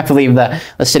mask. I believe the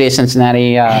city of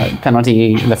Cincinnati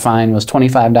penalty, the fine was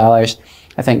 $25.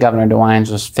 I think Governor DeWine's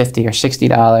was $50 or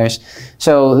 $60.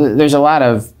 So there's a lot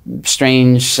of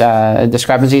strange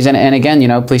discrepancies. And again,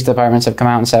 police departments have come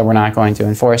out and said, we're not going to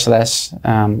enforce this.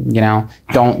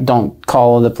 Don't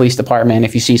call the police department.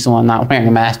 If you see someone not wearing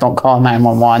a mask, don't call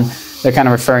 911. They're kind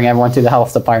of referring everyone to the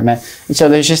health department. And so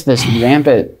there's just this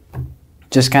rampant,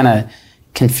 just kind of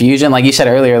confusion. Like you said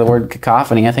earlier, the word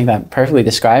cacophony, I think that perfectly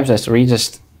describes us. It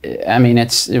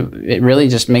really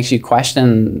just makes you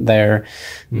question their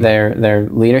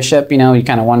leadership. You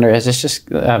kind of wonder, is this just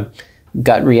a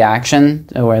gut reaction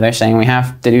where they're saying we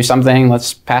have to do something,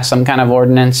 let's pass some kind of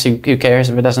ordinance, who cares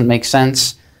if it doesn't make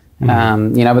sense?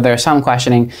 But there's some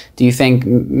questioning, do you think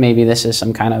maybe this is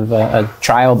some kind of a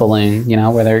trial balloon,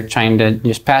 where they're trying to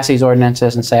just pass these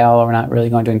ordinances and say, oh, we're not really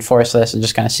going to enforce this, and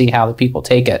just kind of see how the people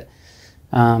take it?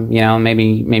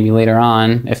 Maybe later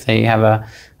on, if they have a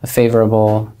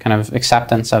favorable kind of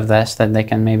acceptance of this, that they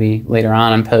can maybe later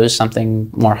on impose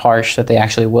something more harsh that they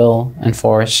actually will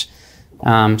enforce.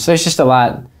 So there's just a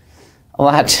lot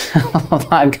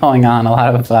going on, a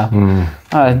lot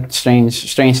of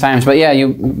strange times. But yeah,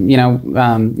 you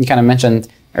kind of mentioned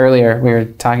earlier, we were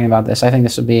talking about this. I think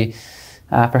this would be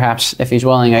perhaps, if he's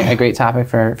willing, a great topic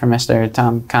for Mr.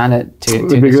 Tom Condit to It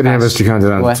would be good to have Mr.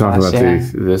 Condit on to talk about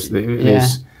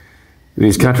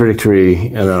these contradictory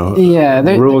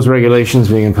rules, regulations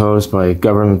being imposed by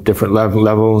government, different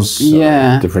levels,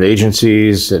 different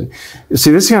agencies. And see,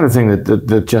 this is the kind of thing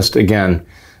that just, again,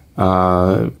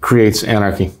 creates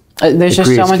anarchy. There's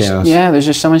just so much chaos. There's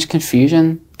just so much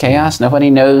confusion, chaos. Nobody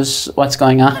knows what's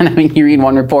going on. I mean, you read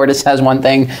one report, it says one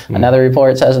thing, another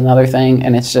report says another thing,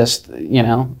 and it's just,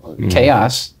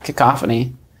 chaos,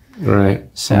 cacophony. Right.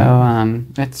 So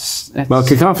it's well,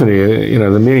 cacophony,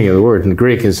 the meaning of the word in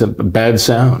Greek is a bad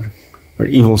sound or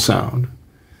evil sound.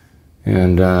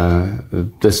 And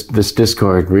this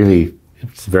discord really,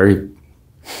 it's very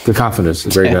cacophonous, a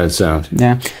very bad sound.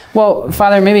 Yeah. Well,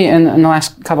 Father, maybe in the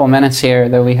last couple of minutes here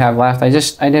that we have left, I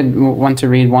did want to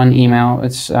read one email.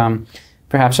 It's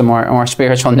perhaps a more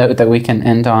spiritual note that we can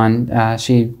end on.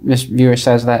 This viewer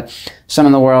says that some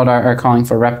in the world are calling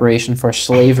for reparation for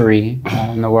slavery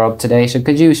in the world today. So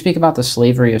could you speak about the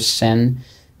slavery of sin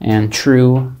and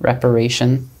true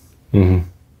reparation? Mm-hmm.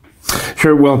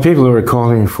 Sure. Well, people who are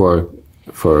calling for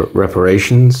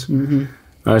reparations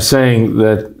are saying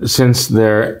that since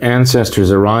their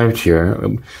ancestors arrived here,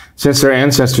 since their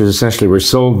ancestors essentially were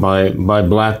sold by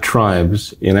black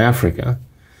tribes in Africa,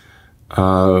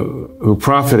 who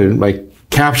profited by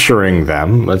capturing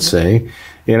them, let's say,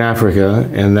 in Africa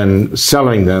and then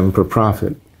selling them for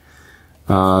profit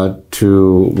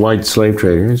to white slave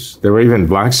traders. There were even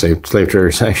black slave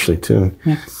traders actually too.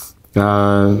 Yeah.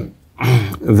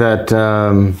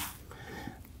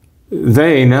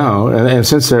 They now, and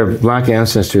since their black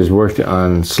ancestors worked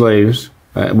as slaves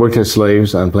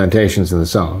on plantations in the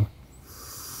South,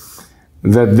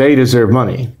 that they deserve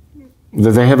money,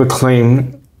 that they have a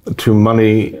claim to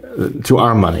money, to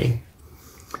our money,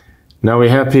 Now we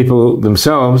have people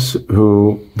themselves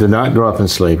who did not grow up in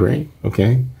slavery,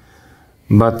 okay?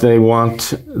 But they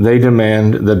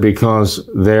demand that because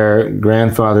their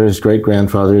grandfathers,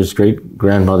 great-grandfathers,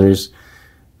 great-grandmothers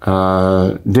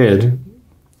did,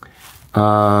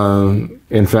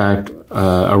 in fact,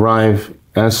 arrive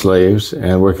as slaves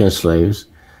and work as slaves,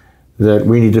 that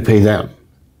we need to pay them.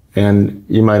 And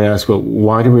you might ask, well,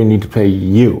 why do we need to pay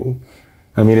you?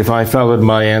 I mean, if I followed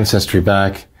my ancestry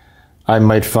back, I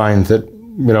might find that,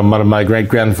 one of my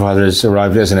great-grandfathers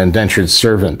arrived as an indentured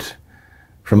servant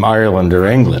from Ireland or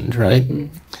England, right?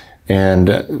 And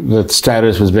the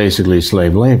status was basically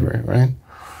slave labor, right?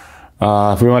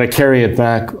 If we want to carry it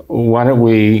back, why don't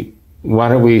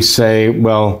we say,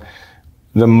 well,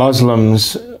 the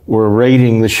Muslims were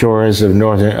raiding the shores of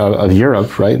of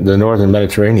Europe, right, the northern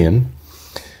Mediterranean.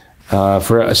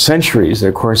 For centuries,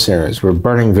 their corsairs were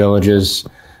burning villages,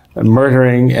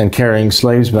 murdering and carrying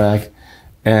slaves back,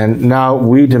 and now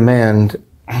we demand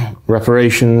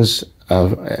reparations,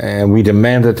 and we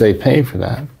demand that they pay for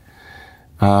that.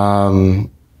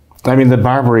 The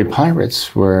Barbary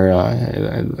pirates were,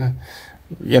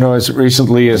 as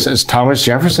recently as Thomas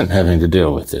Jefferson having to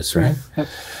deal with this, right? Yep.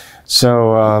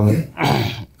 So,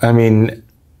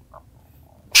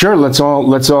 sure, let's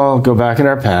all go back in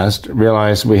our past,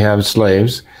 realize we have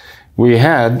slaves. We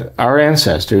had our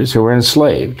ancestors who were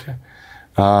enslaved,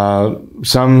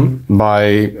 some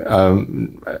by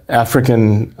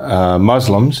African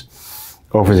Muslims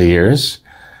over the years,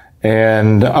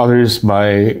 and others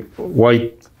by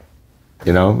white,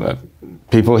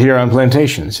 people here on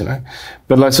plantations,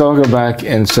 But let's all go back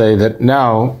and say that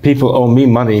now people owe me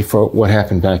money for what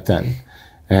happened back then,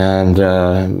 and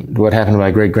what happened to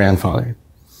my great-grandfather.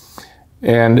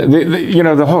 And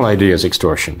the whole idea is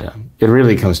extortion. It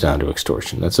really comes down to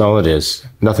extortion. That's all it is,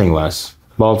 nothing less.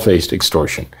 Bald-faced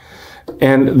extortion.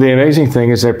 And the amazing thing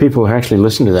is there are people who actually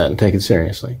listen to that and take it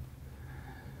seriously.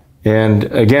 And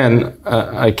again,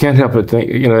 I can't help but think,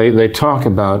 they talk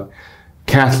about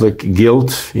Catholic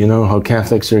guilt, how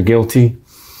Catholics are guilty.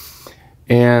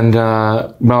 And,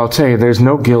 I'll tell you, there's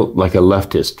no guilt like the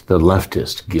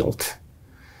leftist guilt.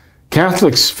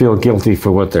 Catholics feel guilty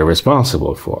for what they're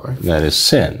responsible for. That is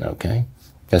sin, okay?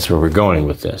 That's where we're going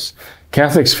with this.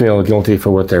 Catholics feel guilty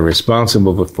for what they're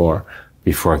responsible for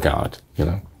before God,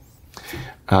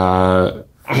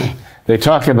 They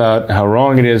talk about how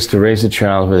wrong it is to raise a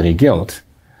child with any guilt.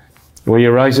 Well,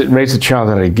 you raise a child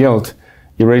without any guilt,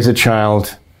 you raise a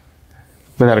child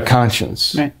without a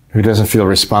conscience, right, who doesn't feel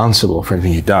responsible for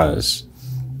anything he does.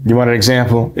 You want an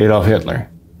example? Adolf Hitler.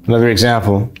 Another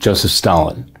example, Joseph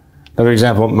Stalin. Another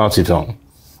example, Mao Zedong,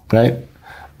 right?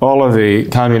 All of the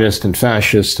communist and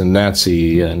fascist and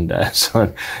Nazi and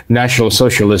National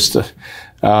Socialist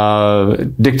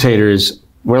dictators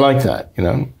were like that,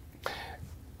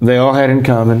 They all had in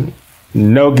common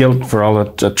no guilt for all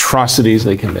the atrocities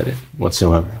they committed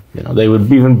whatsoever. They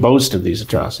would even boast of these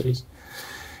atrocities.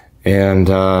 And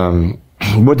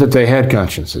would that they had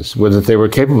consciences, would that they were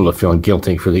capable of feeling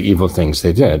guilty for the evil things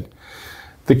they did.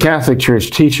 The Catholic Church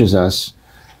teaches us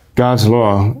God's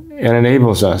law and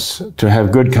enables us to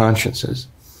have good consciences,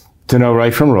 to know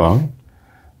right from wrong,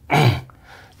 to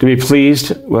be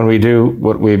pleased when we do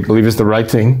what we believe is the right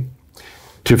thing,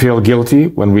 to feel guilty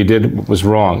when we did what was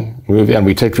wrong, and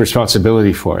we take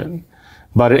responsibility for it.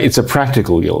 But it's a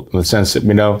practical guilt in the sense that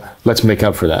we know, let's make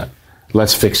up for that.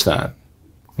 Let's fix that.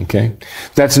 Okay?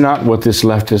 That's not what this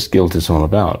leftist guilt is all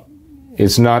about.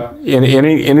 It's not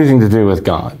anything to do with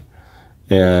God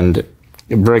and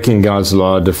breaking God's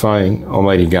law, defying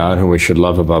Almighty God, whom we should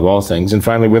love above all things, and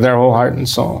finally with our whole heart and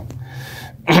soul.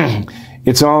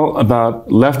 It's all about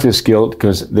leftist guilt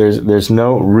because there's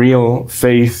no real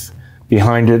faith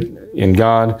behind it in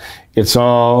God. It's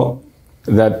all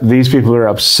that these people are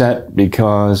upset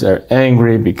because they're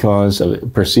angry because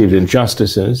of perceived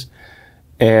injustices.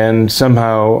 And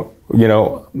somehow,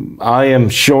 I am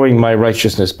showing my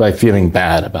righteousness by feeling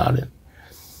bad about it.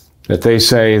 That they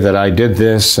say that I did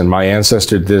this and my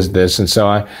ancestor did this, and so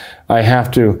I have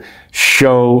to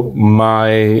show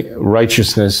my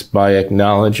righteousness by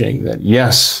acknowledging that,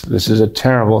 yes, this is a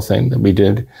terrible thing that we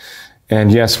did,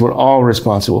 and yes, we're all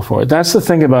responsible for it. That's the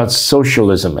thing about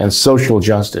socialism and social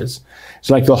justice.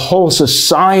 It's like the whole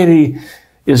society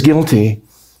is guilty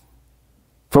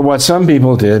for what some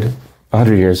people did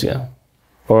 100 years ago,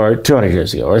 or 200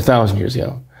 years ago, or 1,000 years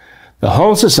ago. The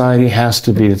whole society has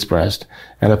to beat its breast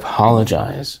and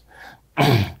apologize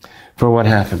for what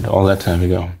happened all that time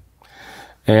ago.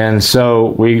 And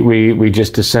so we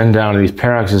just descend down to these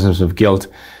paroxysms of guilt,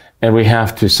 and we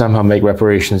have to somehow make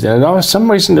reparations. And for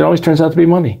some reason, it always turns out to be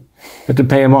money. You have to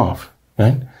pay them off,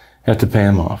 right? You have to pay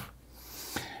them off.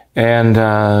 And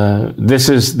this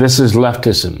is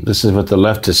leftism. This is what the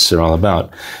leftists are all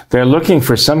about. They're looking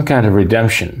for some kind of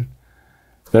redemption.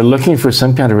 They're looking for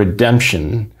some kind of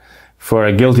redemption for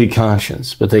a guilty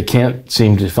conscience, but they can't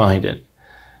seem to find it.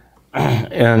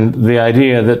 And the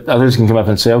idea that others can come up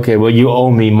and say, okay, well, you owe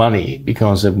me money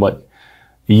because of what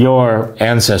your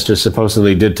ancestors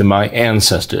supposedly did to my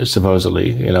ancestors,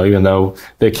 supposedly, even though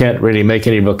they can't really make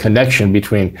any real connection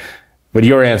between what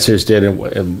your ancestors did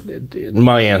and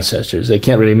my ancestors. They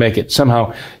can't really make it.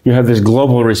 Somehow you have this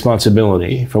global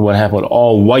responsibility for what happened, what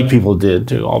all white people did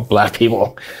to all black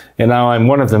people. And now I'm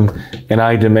one of them, and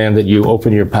I demand that you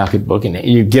open your pocketbook and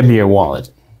you give me your wallet.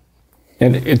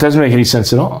 And it doesn't make any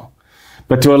sense at all.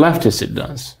 But to a leftist, it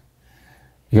does.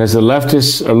 Because the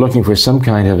leftists are looking for some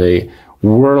kind of a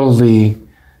worldly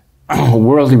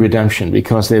redemption,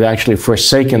 because they've actually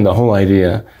forsaken the whole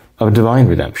idea of divine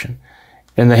redemption.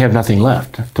 And they have nothing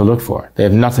left to look for. They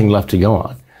have nothing left to go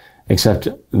on, except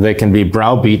they can be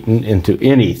browbeaten into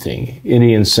anything,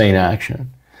 any insane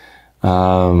action,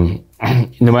 no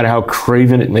matter how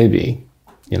craven it may be,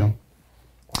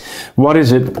 What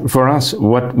is it for us?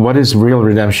 What is real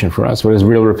redemption for us? What is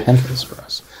real repentance for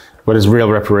us? What is real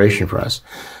reparation for us?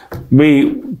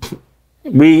 We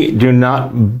do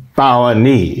not bow a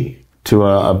knee to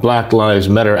a Black Lives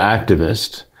Matter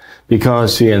activist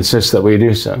because he insists that we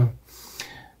do so.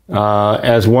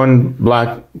 As one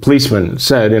black policeman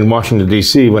said in Washington,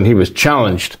 D.C., when he was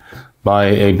challenged by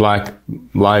a Black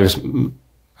Lives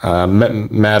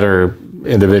Matter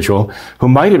individual who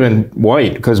might have been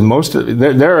white, because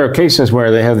there are cases where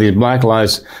they have the Black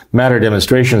Lives Matter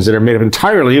demonstrations that are made up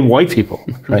entirely of white people,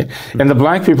 right? And the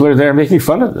black people are there making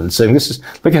fun of them, saying,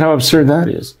 look at how absurd that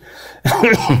is.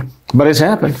 But it's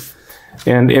happened.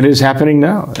 And it is happening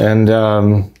now.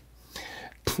 And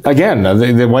again,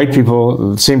 the white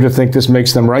people seem to think this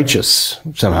makes them righteous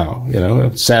somehow.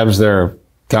 It salves their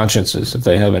consciences if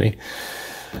they have any.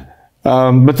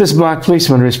 But this black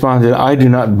policeman responded, I do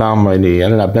not bow my knee. I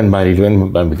do not bend my knee to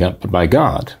anyone but by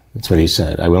God. That's what he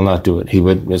said. I will not do it. He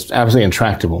was absolutely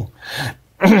intractable.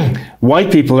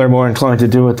 White people are more inclined to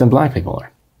do it than black people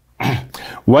are.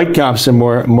 White cops are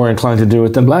more inclined to do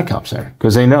it than black cops are,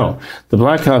 because they know. The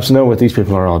black cops know what these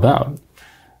people are all about.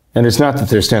 And it's not that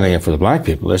they're standing up for the black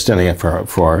people. They're standing up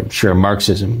for sheer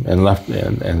Marxism and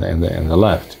the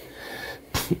left.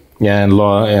 And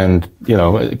law and,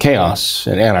 chaos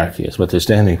and anarchy is what they're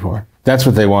standing for. That's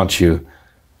what they want you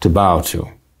to bow to.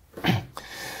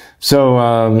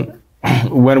 So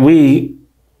when we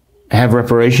have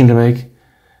reparation to make,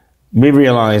 we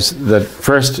realize that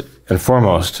first and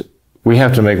foremost, we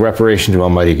have to make reparation to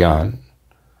Almighty God.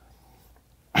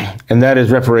 And that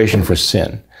is reparation for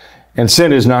sin. And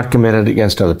sin is not committed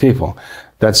against other people.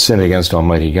 That's sin against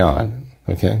Almighty God.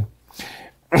 Okay?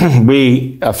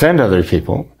 We offend other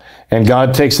people, and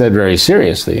God takes that very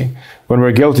seriously. When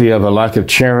we're guilty of a lack of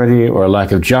charity or a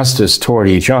lack of justice toward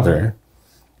each other,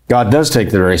 God does take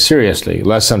that very seriously.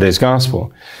 Last Sunday's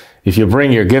gospel. If you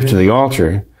bring your gift to the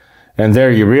altar, and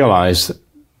there you realize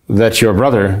that your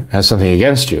brother has something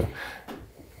against you,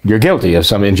 you're guilty of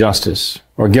some injustice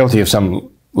or guilty of some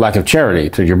lack of charity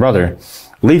to your brother,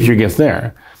 leave your gift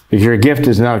there. If your gift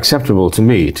is now acceptable to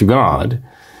me, to God,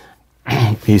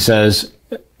 he says,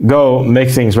 go make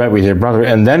things right with your brother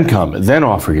and then come, then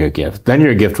offer your gift. Then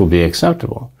your gift will be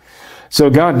acceptable. So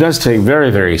God does take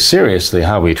very, very seriously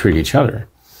how we treat each other.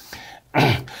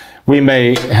 We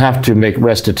may have to make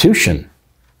restitution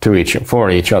for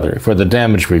each other for the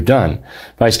damage we've done.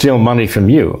 If I steal money from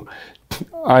you,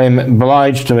 I am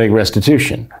obliged to make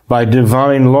restitution. By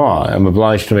divine law, I'm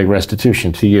obliged to make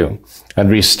restitution to you and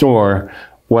restore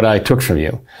what I took from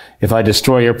you. If I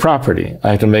destroy your property,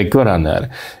 I have to make good on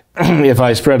that. If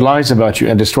I spread lies about you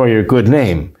and destroy your good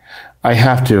name, I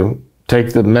have to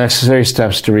take the necessary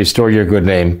steps to restore your good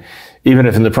name, even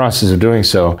if in the process of doing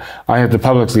so, I have to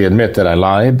publicly admit that I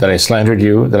lied, that I slandered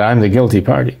you, that I'm the guilty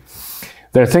party.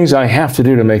 There are things I have to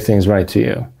do to make things right to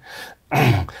you.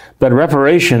 But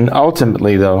reparation,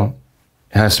 ultimately, though,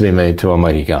 has to be made to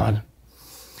Almighty God.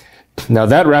 Now,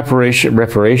 that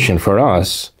reparation for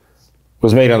us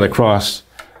was made on the cross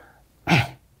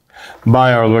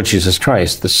by our Lord Jesus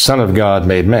Christ, the Son of God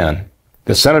made man.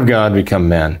 The Son of God become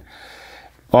man,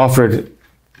 offered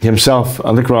himself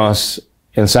on the cross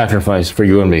in sacrifice for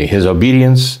you and me. His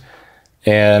obedience,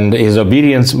 and his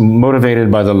obedience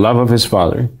motivated by the love of his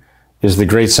Father, is the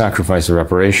great sacrifice of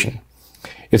reparation.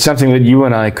 It's something that you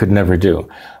and I could never do.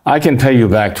 I can pay you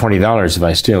back $20 if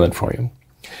I steal it for you.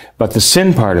 But the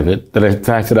sin part of it, the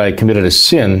fact that I committed a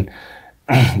sin,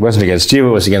 wasn't against you,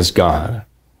 it was against God.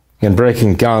 In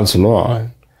breaking God's law,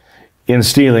 in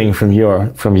stealing from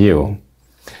you.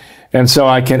 And so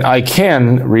I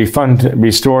can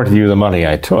restore to you the money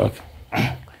I took,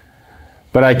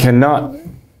 but I cannot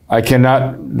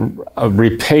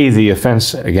repay the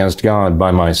offense against God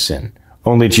by my sin.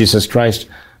 Only Jesus Christ,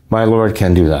 my Lord,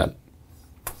 can do that.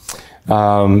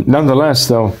 Nonetheless,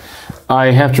 though,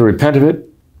 I have to repent of it,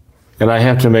 and I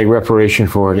have to make reparation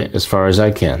for it as far as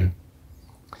I can.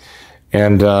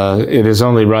 And it is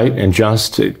only right and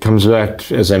just. It comes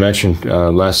back, as I mentioned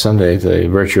last Sunday, the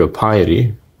virtue of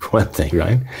piety, one thing,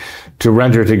 right? To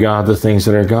render to God the things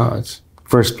that are God's,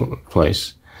 first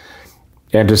place,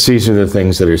 and to Caesar the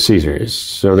things that are Caesar's.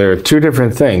 So there are two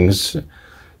different things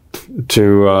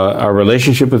to our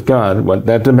relationship with God, what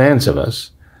that demands of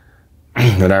us,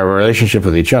 and our relationship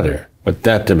with each other, what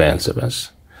that demands of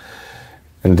us.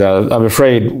 And I'm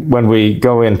afraid when we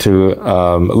go into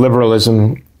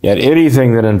liberalism, yet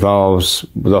anything that involves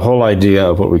the whole idea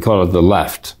of what we call the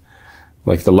left,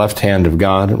 like the left hand of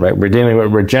God, right? We're dealing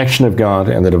with rejection of God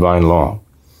and the divine law.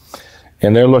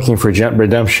 And they're looking for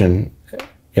redemption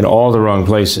in all the wrong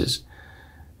places.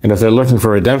 And if they're looking for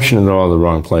redemption in all the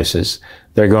wrong places,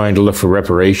 they're going to look for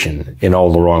reparation in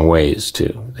all the wrong ways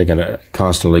too. They're going to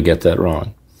constantly get that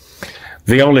wrong.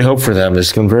 The only hope for them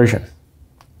is conversion.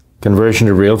 Conversion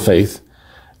to real faith,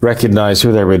 recognize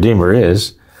who their Redeemer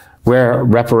is, where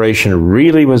reparation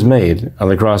really was made on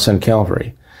the cross on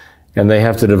Calvary. And they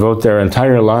have to devote their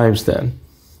entire lives then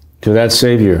to that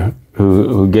Savior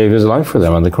who gave his life for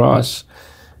them on the cross.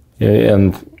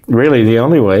 And really the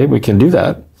only way we can do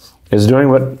that is doing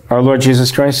what our Lord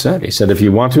Jesus Christ said. He said, if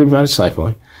you want to be my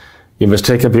disciple, you must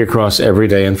take up your cross every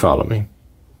day and follow me.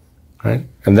 Right?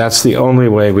 And that's the only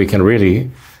way we can really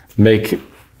make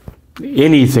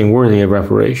anything worthy of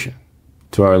reparation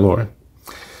to our Lord.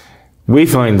 We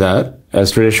find that,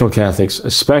 as traditional Catholics,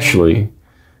 especially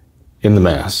in the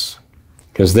Mass.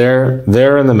 Because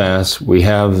there in the Mass, we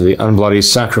have the unbloody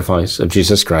sacrifice of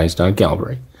Jesus Christ on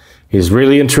Calvary. He's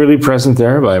really and truly present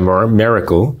there by a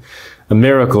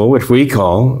miracle which we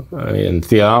call, in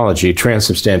theology,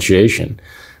 transubstantiation.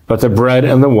 But the bread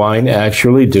and the wine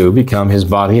actually do become his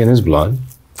body and his blood,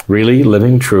 really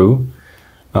living true,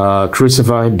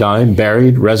 crucified, died,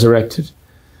 buried, resurrected,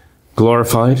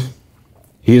 glorified.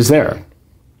 He is there.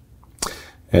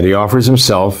 And he offers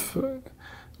himself,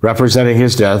 representing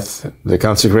his death, the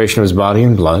consecration of his body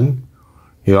and blood.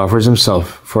 He offers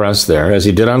himself for us there, as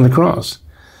he did on the cross.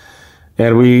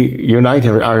 And we unite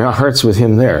our hearts with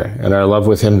him there, and our love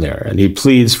with him there. And he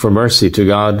pleads for mercy to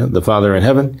God the Father in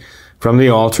heaven from the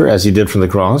altar, as he did from the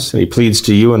cross. And he pleads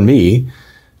to you and me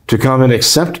to come and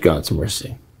accept God's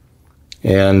mercy,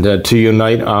 and to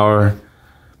unite our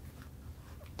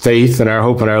faith and our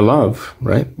hope and our love,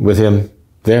 right, with him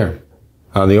there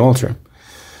on the altar.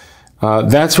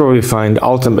 That's where we find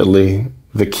ultimately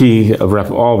the key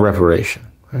of all reparation.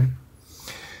 Right?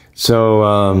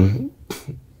 So,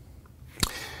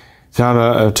 Tom,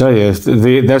 I'll tell you,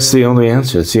 that's the only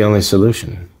answer. It's the only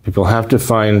solution. People have to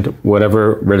find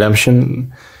whatever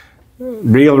redemption,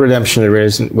 real redemption there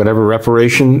is, whatever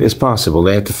reparation is possible.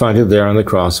 They have to find it there on the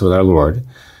cross with our Lord.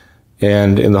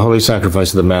 And in the holy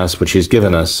sacrifice of the Mass, which he's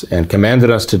given us and commanded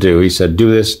us to do, he said, do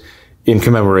this in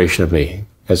commemoration of me.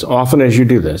 As often as you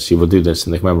do this, you will do this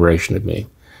in the commemoration of me.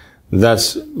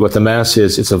 That's what the Mass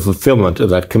is. It's a fulfillment of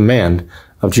that command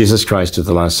of Jesus Christ at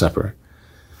the Last Supper.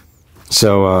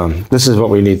 So this is what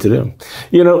we need to do.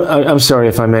 You know, I'm sorry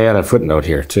if I may add a footnote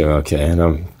here too, okay? And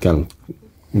I'm kind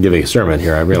of giving a sermon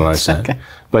here, I realize that. Okay.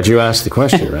 But you asked the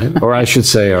question, right? Or I should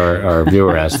say our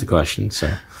viewer asked the question. So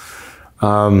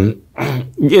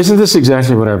isn't this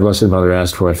exactly what our Blessed Mother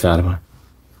asked for at Fatima?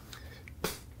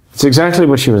 It's exactly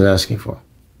what she was asking for.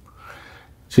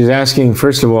 She's asking,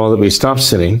 first of all, that we stop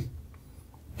sinning.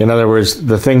 In other words,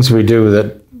 the things we do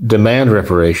that demand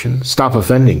reparation, stop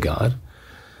offending God.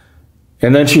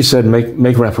 And then she said,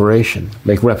 make reparation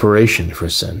for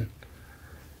sin.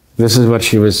 This is what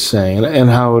she was saying. And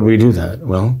how would we do that?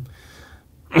 Well,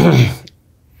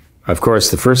 of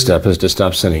course, the first step is to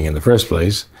stop sinning in the first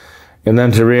place, and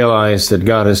then to realize that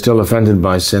God is still offended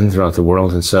by sin throughout the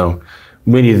world, and so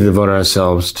we need to devote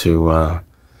ourselves to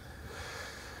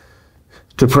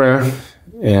prayer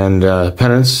and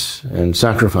penance and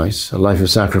sacrifice, a life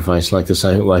of sacrifice like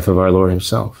the life of our Lord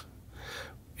himself.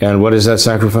 And what is that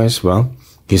sacrifice? Well,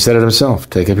 he said it himself,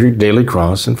 take up your daily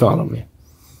cross and follow me.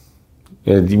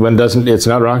 It's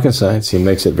not rocket science. He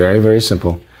makes it very, very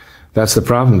simple. That's the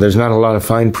problem. There's not a lot of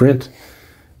fine print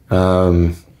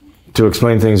to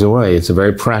explain things away. It's a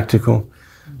very practical,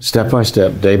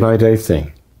 step-by-step, day-by-day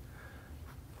thing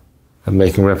of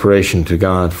making reparation to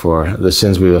God for the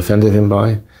sins we've offended him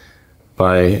by,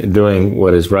 by doing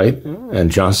what is right and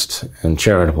just and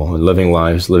charitable and living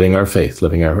lives, living our faith,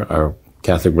 living our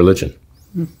Catholic religion.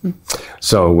 Mm-hmm.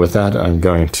 So with that, I'm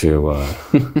going to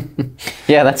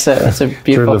yeah, that's a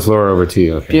beautiful, turn the floor over to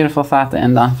you. Okay. Beautiful thought to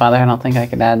end on, Father. I don't think I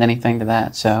could add anything to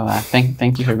that. So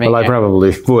thank you for being here. Well, I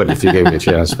probably would if you gave me a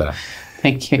chance back.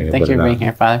 Thank you for being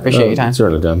here, Father. Appreciate your time.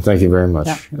 Certainly, Dan. Thank you very much.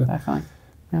 Yeah, definitely.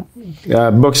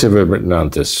 Yeah. Books have been written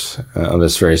on this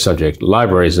very subject.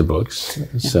 Libraries of books.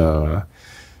 Yeah. So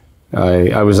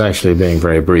I was actually being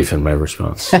very brief in my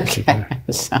response. Okay.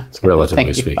 Sounds relatively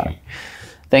good. speaking. Father.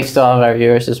 Thanks to all of our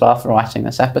viewers as well for watching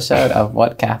this episode of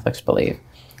What Catholics Believe.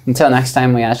 Until next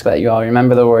time, we ask that you all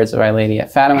remember the words of Our Lady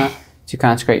at Fatima, to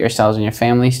consecrate yourselves and your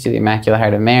families to the Immaculate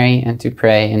Heart of Mary, and to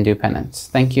pray and do penance.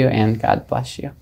 Thank you, and God bless you.